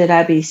ordered that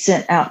I be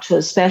sent out to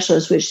a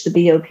specialist, which the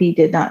BOP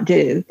did not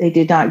do. They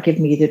did not give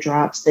me the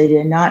drops. They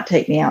did not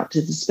take me out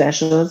to the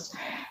specialist.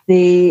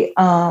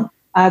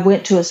 I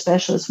went to a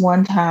specialist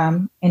one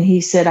time, and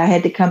he said I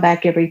had to come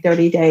back every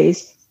 30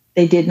 days.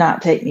 They did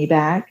not take me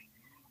back.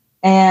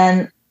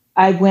 And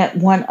I went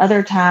one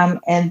other time,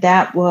 and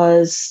that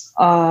was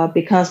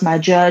because my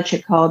judge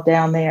had called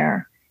down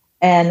there.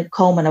 And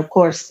Coleman, of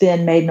course,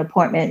 then made an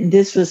appointment. And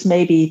this was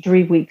maybe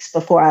 3 weeks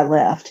before I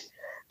left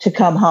to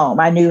come home.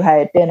 I knew I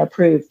had been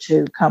approved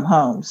to come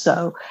home.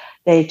 So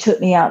they took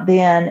me out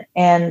then.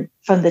 And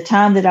from the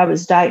time that I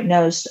was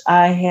diagnosed,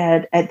 I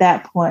had at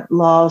that point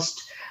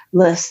lost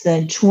less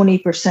than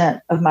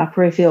 20% of my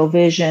peripheral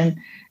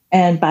vision.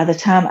 And by the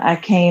time I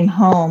came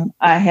home,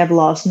 I have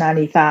lost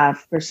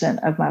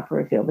 95% of my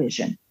peripheral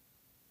vision.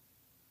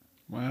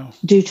 Wow.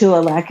 Due to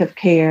a lack of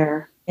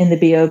care in the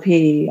BOP,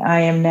 I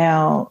am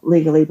now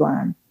legally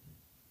blind.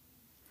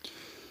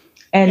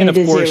 And it of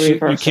is course,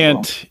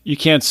 irreversible. you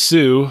can't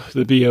sue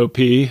the BOP.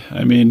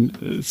 I mean,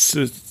 it's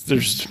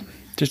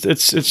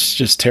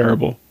just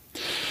terrible.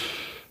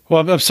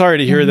 Well, I'm sorry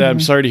to hear that.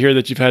 I'm sorry to hear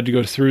that you've had to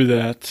go through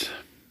that.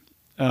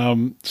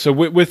 So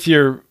with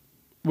your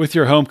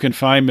home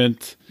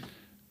confinement,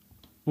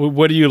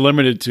 what are you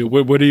limited to?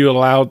 What are you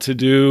allowed to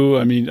do?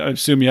 I mean, I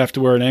assume you have to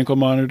wear an ankle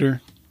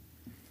monitor.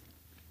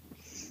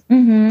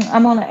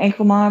 I'm on an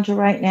ankle monitor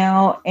right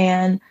now,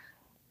 and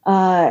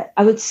I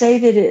would say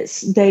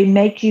that they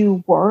make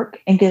you work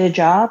and get a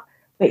job,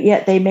 but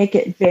yet they make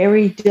it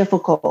very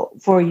difficult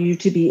for you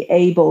to be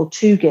able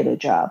to get a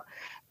job.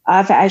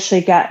 I've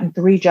actually gotten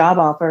 3 job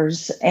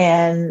offers,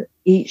 and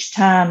each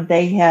time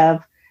they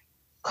have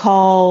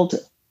called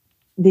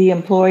the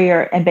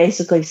employer and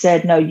basically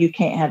said, no, you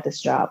can't have this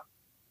job.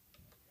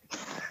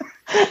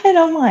 And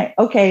I'm like,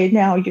 okay,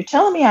 now you're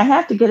telling me I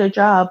have to get a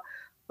job,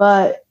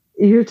 but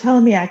you're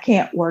telling me I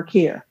can't work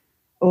here.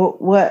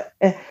 What?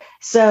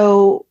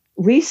 So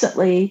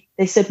recently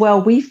they said,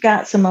 well, we've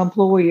got some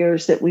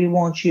employers that we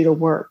want you to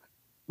work,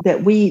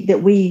 that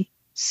we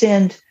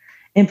send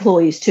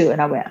employees to.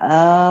 And I went,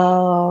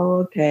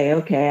 oh,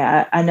 okay.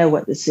 I know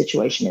what the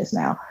situation is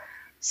now.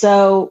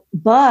 So,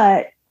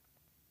 but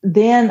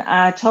then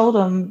I told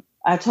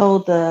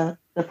the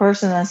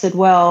person, I said,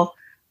 well,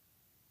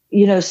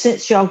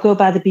 since y'all go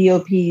by the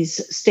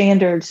BOP's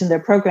standards and their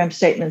program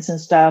statements and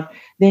stuff,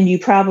 then you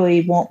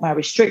probably want my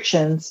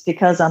restrictions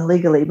because I'm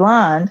legally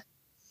blind.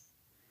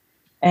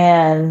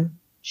 And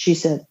she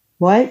said,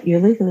 what? You're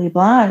legally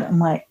blind? I'm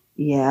like,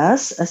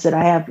 yes. I said,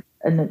 I have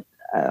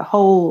a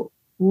whole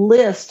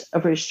list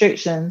of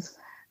restrictions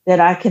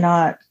that I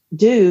cannot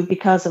do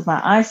because of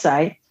my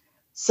eyesight.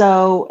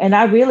 So, and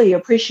I really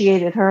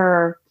appreciated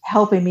her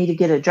helping me to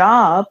get a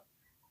job.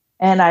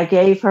 And I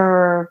gave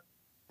her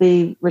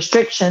the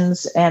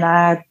restrictions, and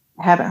I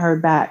haven't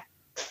heard back.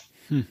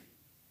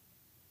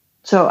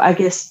 So I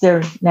guess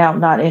they're now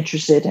not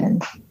interested in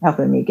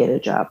helping me get a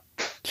job.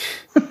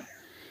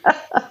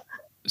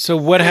 So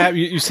what happened?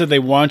 You said they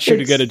want you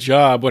to get a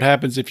job. What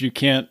happens if you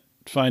can't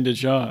find a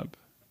job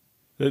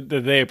that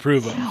they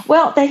approve of?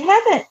 Well, they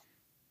haven't.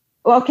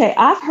 Okay,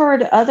 I've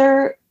heard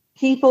other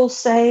people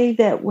say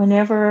that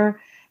whenever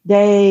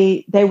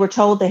they were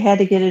told they had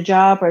to get a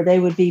job or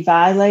they would be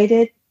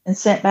violated and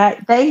sent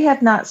back, they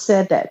have not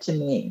said that to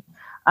me.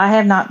 I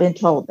have not been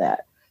told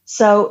that.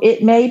 So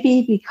it may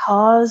be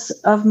because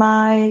of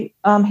my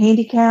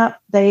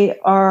handicap, they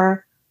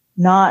are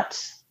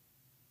not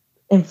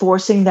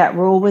enforcing that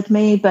rule with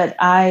me. But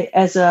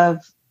as of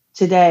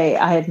today,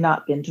 I have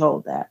not been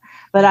told that.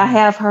 But I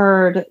have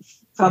heard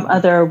from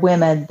other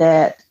women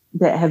that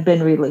have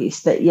been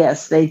released that,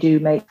 yes, they do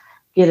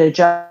get a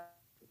job.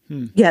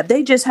 Yeah,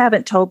 they just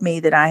haven't told me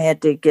that I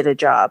had to get a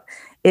job.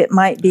 It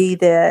might be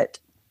that,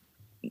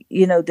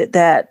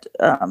 that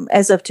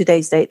as of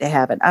today's date, they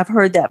haven't. I've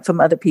heard that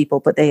from other people,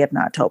 but they have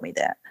not told me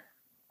that.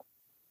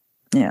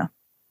 Yeah.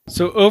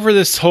 So over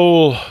this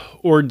whole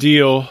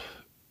ordeal,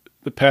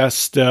 the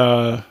past,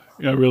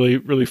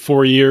 really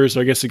 4 years,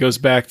 I guess it goes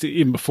back to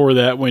even before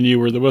that when you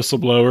were the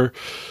whistleblower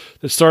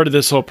that started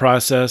this whole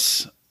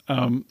process.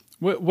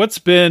 What's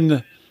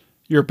been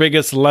your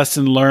biggest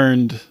lesson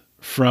learned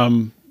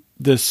from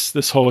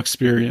this whole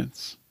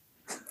experience?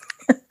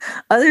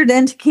 Other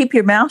than to keep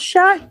your mouth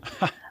shut?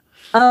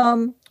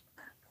 I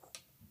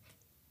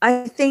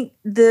think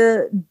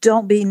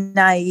don't be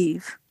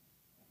naive.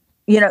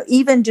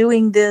 Even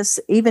doing this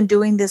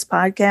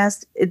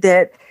podcast,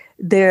 that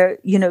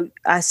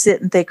I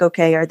sit and think,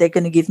 okay, are they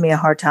going to give me a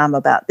hard time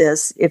about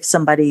this? If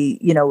somebody,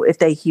 if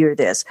they hear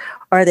this,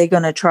 are they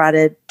going to try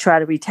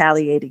to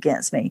retaliate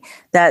against me?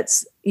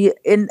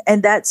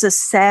 And that's a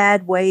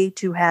sad way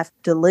to have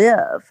to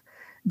live,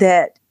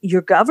 that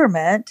your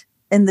government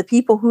and the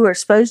people who are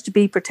supposed to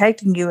be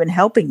protecting you and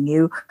helping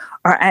you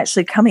are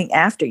actually coming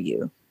after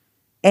you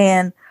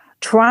and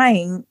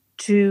trying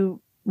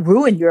to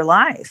ruin your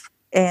life.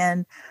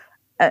 And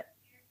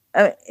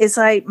it's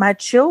like my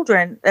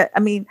children.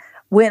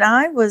 When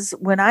I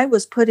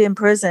was put in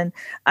prison,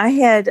 I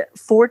had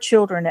 4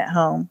 children at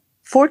home.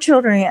 4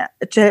 children.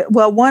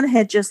 One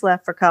had just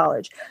left for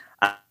college.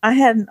 I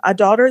had a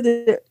daughter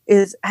that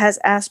has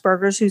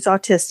Asperger's, who's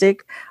autistic.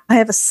 I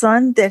have a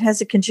son that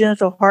has a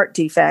congenital heart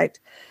defect,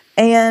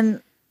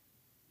 and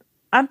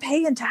I'm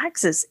paying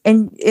taxes,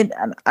 and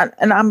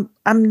I'm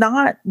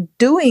not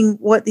doing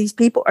what these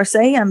people are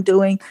saying I'm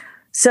doing.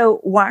 So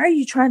why are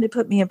you trying to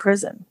put me in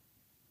prison?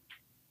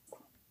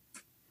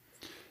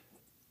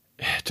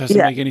 It doesn't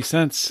make any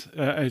sense.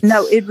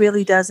 No, it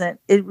really doesn't.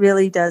 It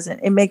really doesn't.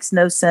 It makes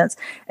no sense.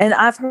 And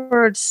I've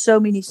heard so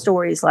many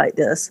stories like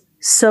this.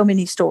 So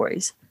many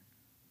stories.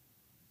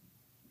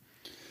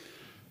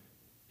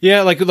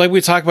 Yeah, like we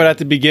talked about at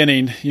the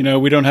beginning,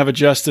 we don't have a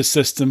justice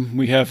system.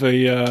 We have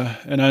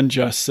an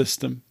unjust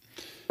system.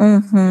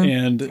 Mm-hmm.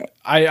 And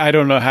I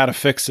don't know how to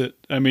fix it.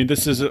 I mean,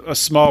 this is a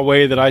small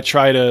way that I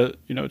try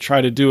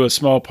to do a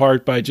small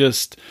part by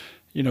just,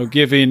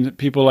 giving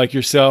people like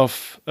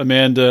yourself,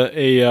 Amanda,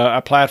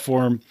 a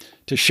platform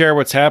to share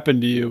what's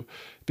happened to you.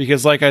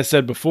 Because like I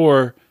said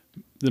before,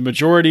 the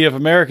majority of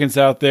Americans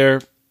out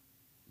there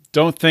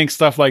don't think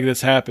stuff like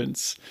this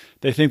happens.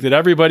 They think that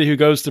everybody who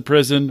goes to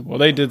prison, well,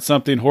 they did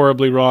something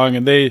horribly wrong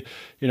and they,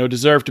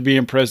 deserve to be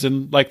in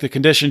prison. Like the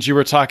conditions you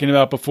were talking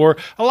about before,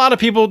 a lot of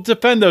people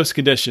defend those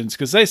conditions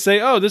because they say,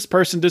 oh, this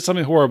person did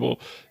something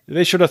horrible.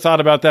 They should have thought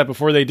about that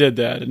before they did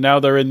that. And now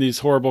they're in these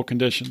horrible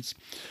conditions.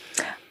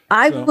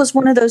 I was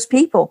one of those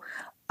people.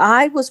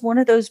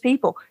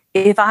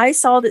 If I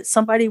saw that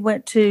somebody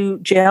went to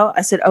jail,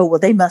 I said, oh, well,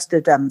 they must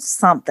have done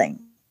something.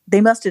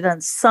 They must have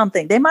done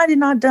something. They might have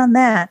not done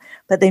that,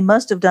 but they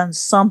must have done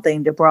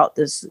something to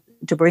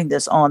bring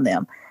this on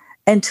them,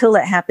 until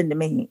it happened to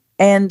me.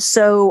 And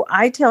so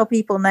I tell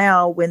people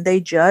now, when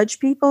they judge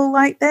people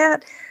like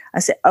that, I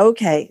say,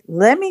 okay,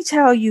 let me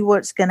tell you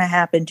what's going to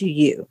happen to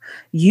you.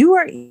 You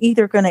are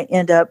either going to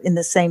end up in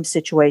the same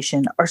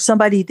situation, or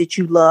somebody that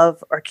you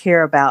love or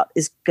care about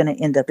is going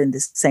to end up in the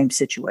same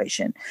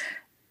situation,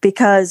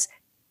 because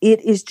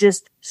it is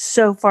just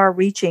so far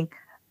reaching.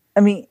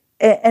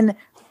 And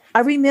I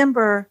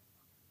remember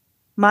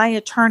my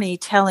attorney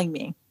telling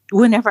me,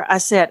 whenever I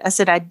said,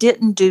 I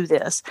didn't do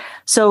this,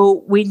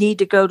 so we need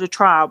to go to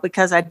trial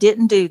because I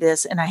didn't do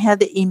this, and I had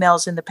the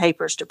emails in the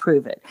papers to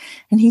prove it.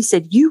 And he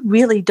said, you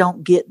really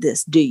don't get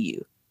this, do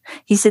you?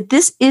 He said,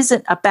 this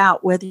isn't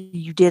about whether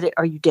you did it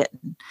or you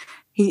didn't.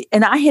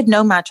 And I had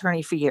known my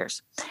attorney for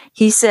years.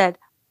 He said,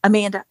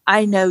 Amanda,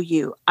 I know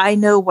you. I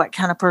know what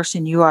kind of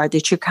person you are,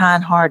 that you're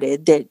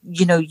kind-hearted, that,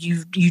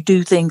 you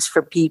do things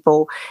for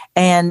people.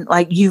 And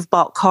like you've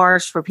bought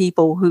cars for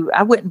people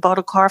I went and bought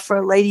a car for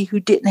a lady who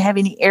didn't have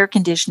any air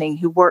conditioning,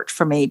 who worked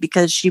for me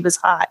because she was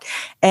hot.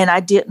 And I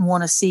didn't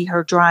want to see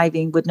her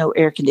driving with no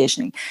air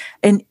conditioning.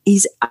 And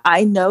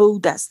I know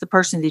that's the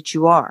person that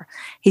you are.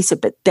 He said,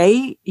 but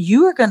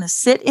you are going to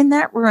sit in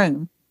that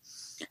room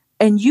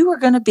and you are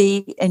going to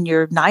be in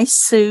your nice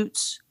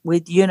suits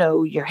with,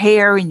 your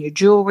hair and your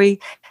jewelry.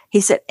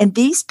 He said, and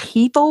these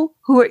people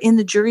who are in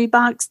the jury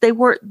box, they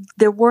work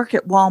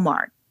at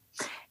Walmart.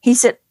 He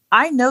said,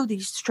 I know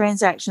these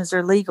transactions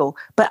are legal,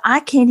 but I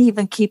can't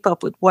even keep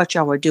up with what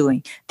y'all are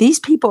doing. These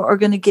people are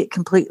going to get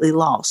completely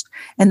lost.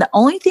 And the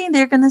only thing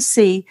they're going to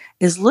see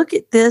is, look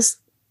at this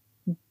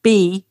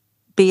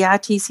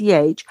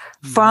B-I-T-C-H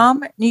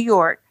from New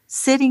York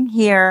sitting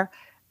here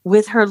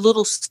with her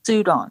little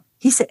suit on.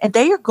 He said, and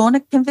they are going to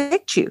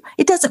convict you.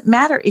 It doesn't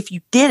matter if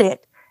you did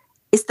it.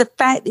 It's the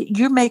fact that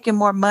you're making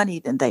more money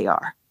than they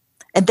are.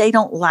 And they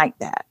don't like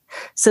that.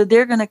 So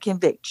they're going to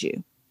convict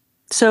you.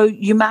 So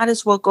you might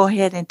as well go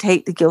ahead and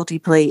take the guilty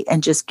plea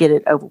and just get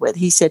it over with.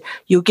 He said,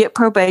 you'll get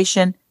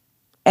probation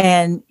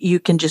and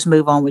you can just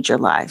move on with your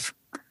life.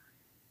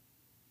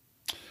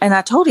 And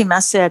I told him, I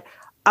said,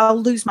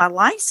 I'll lose my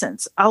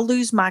license. I'll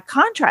lose my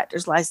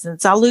contractor's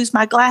license. I'll lose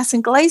my glass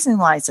and glazing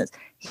license.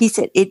 He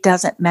said, it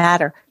doesn't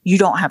matter. You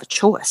don't have a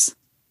choice.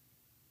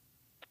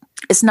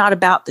 It's not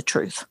about the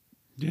truth.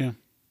 Yeah.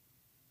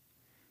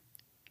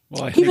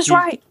 Well, he was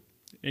right.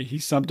 He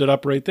summed it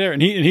up right there.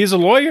 And he's a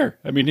lawyer.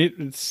 I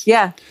mean,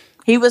 yeah,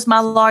 he was my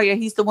lawyer.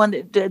 He's the one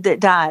that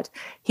died.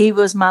 He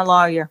was my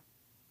lawyer.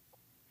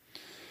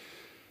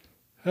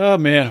 Oh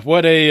man,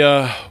 what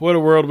a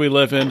world we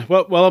live in.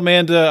 Well,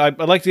 Amanda,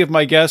 I'd like to give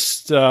my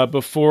guests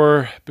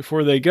before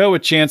they go a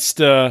chance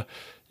to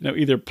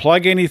either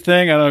plug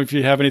anything. I don't know if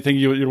you have anything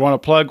you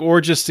want to plug, or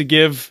just to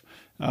give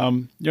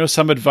some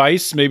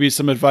advice, maybe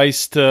some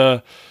advice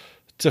to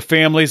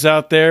families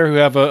out there who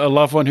have a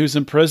loved one who's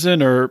in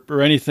prison,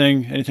 or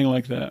anything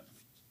like that.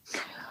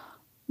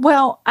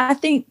 Well, I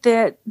think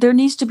that there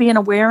needs to be an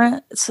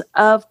awareness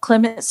of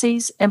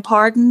clemencies and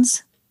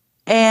pardons,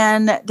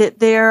 and that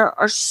there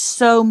are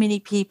so many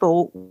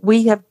people.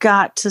 We have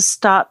got to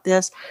stop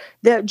this.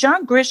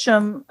 John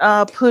Grisham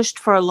pushed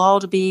for a law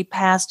to be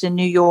passed in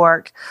New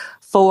York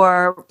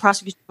for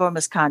prosecutorial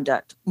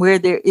misconduct, where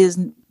there is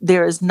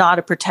not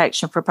a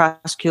protection for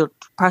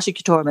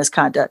prosecutorial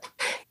misconduct.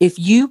 If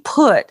you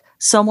put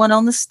someone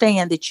on the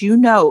stand that you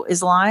know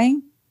is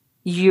lying,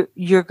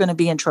 you're going to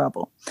be in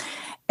trouble.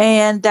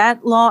 And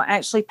that law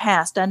actually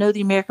passed. I know the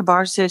American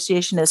Bar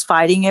Association is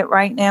fighting it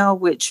right now,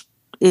 which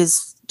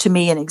is, to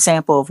me, an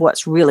example of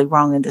what's really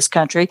wrong in this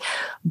country.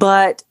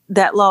 But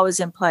that law is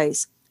in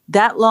place.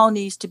 That law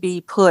needs to be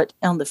put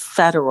on the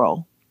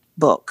federal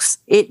books.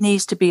 It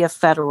needs to be a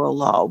federal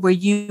law where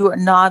you are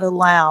not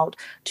allowed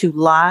to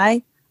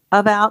lie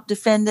about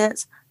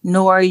defendants,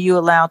 nor are you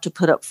allowed to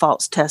put up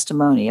false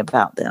testimony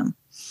about them.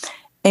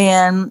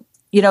 And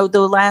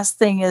the last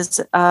thing is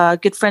a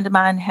good friend of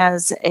mine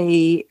has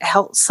a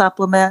health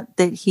supplement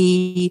that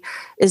he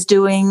is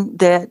doing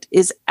that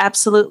is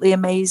absolutely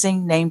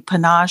amazing, named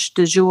Panache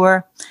du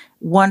Jour.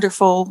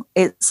 Wonderful.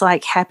 It's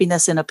like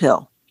happiness in a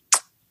pill.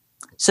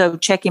 So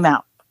check him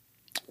out.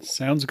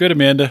 Sounds good,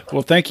 Amanda.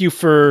 Well, thank you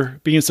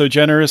for being so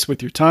generous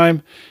with your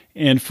time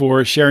and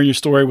for sharing your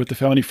story with the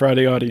Felony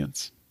Friday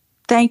audience.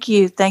 Thank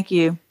you. Thank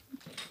you.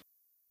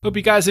 Hope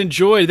you guys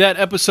enjoyed that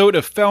episode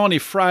of Felony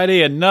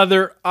Friday.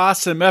 Another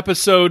awesome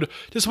episode.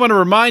 Just want to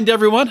remind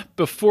everyone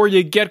before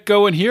you get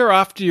going here,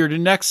 off to your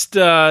next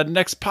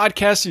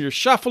podcast or your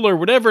shuffle or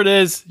whatever it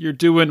is you're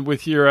doing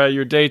with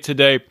your day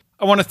today.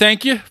 I want to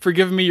thank you for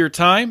giving me your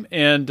time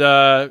and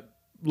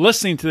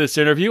listening to this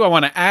interview. I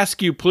want to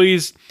ask you,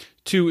 please,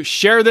 to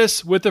share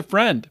this with a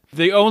friend.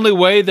 The only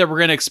way that we're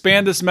going to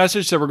expand this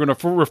message, that we're going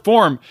to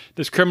reform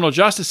this criminal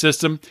justice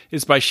system,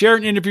 is by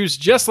sharing interviews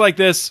just like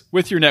this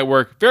with your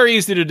network. Very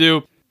easy to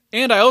do.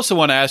 And I also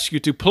want to ask you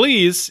to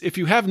please, if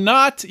you have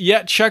not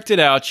yet checked it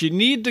out, you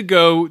need to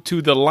go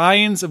to the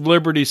Lions of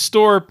Liberty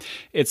store.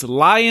 It's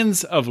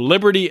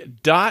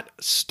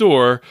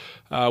lionsofliberty.store.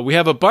 We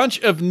have a bunch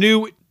of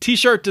new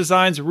t-shirt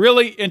designs,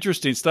 really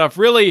interesting stuff,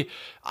 really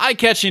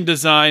eye-catching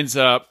designs.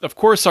 Of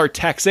course, our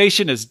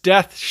Taxation is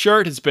Death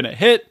shirt has been a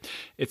hit.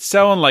 It's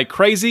selling like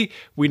crazy.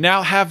 We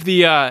now have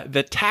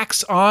the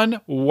Tax On,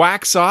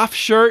 Wax Off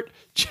shirt.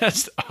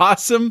 Just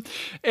awesome.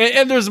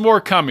 And there's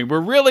more coming. We're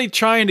really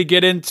trying to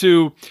get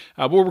into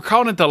what we're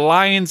calling it the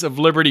Lions of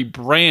Liberty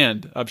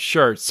brand of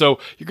shirts. So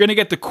you're going to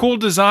get the cool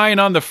design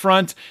on the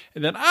front,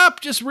 and then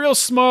just real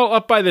small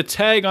up by the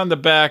tag on the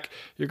back,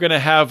 you're going to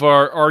have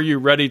our Are You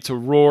Ready to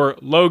Roar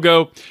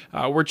logo.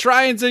 We're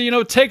trying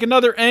to, take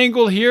another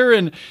angle here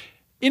and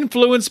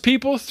influence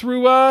people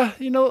through,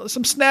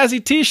 some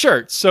snazzy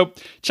t-shirts. So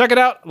check it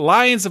out,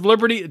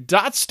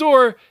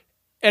 lionsofliberty.store.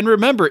 And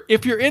remember,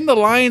 if you're in the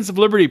Lions of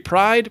Liberty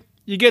Pride,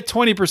 you get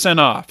 20%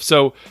 off.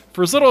 So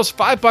for as little as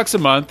 $5 a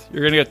month,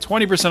 you're going to get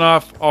 20%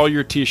 off all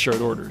your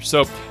t-shirt orders.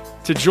 So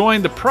to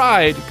join the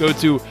Pride, go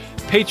to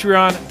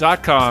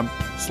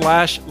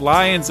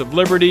patreon.com/Lions of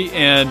Liberty.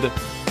 And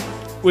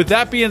with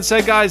that being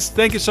said, guys,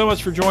 thank you so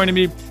much for joining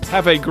me.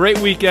 Have a great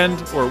weekend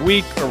or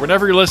week or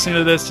whenever you're listening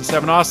to this. Just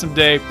have an awesome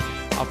day.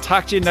 I'll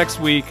talk to you next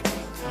week.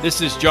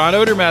 This is John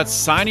Odermatt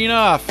signing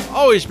off.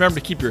 Always remember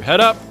to keep your head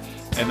up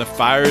and the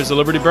fires of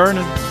liberty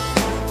burning.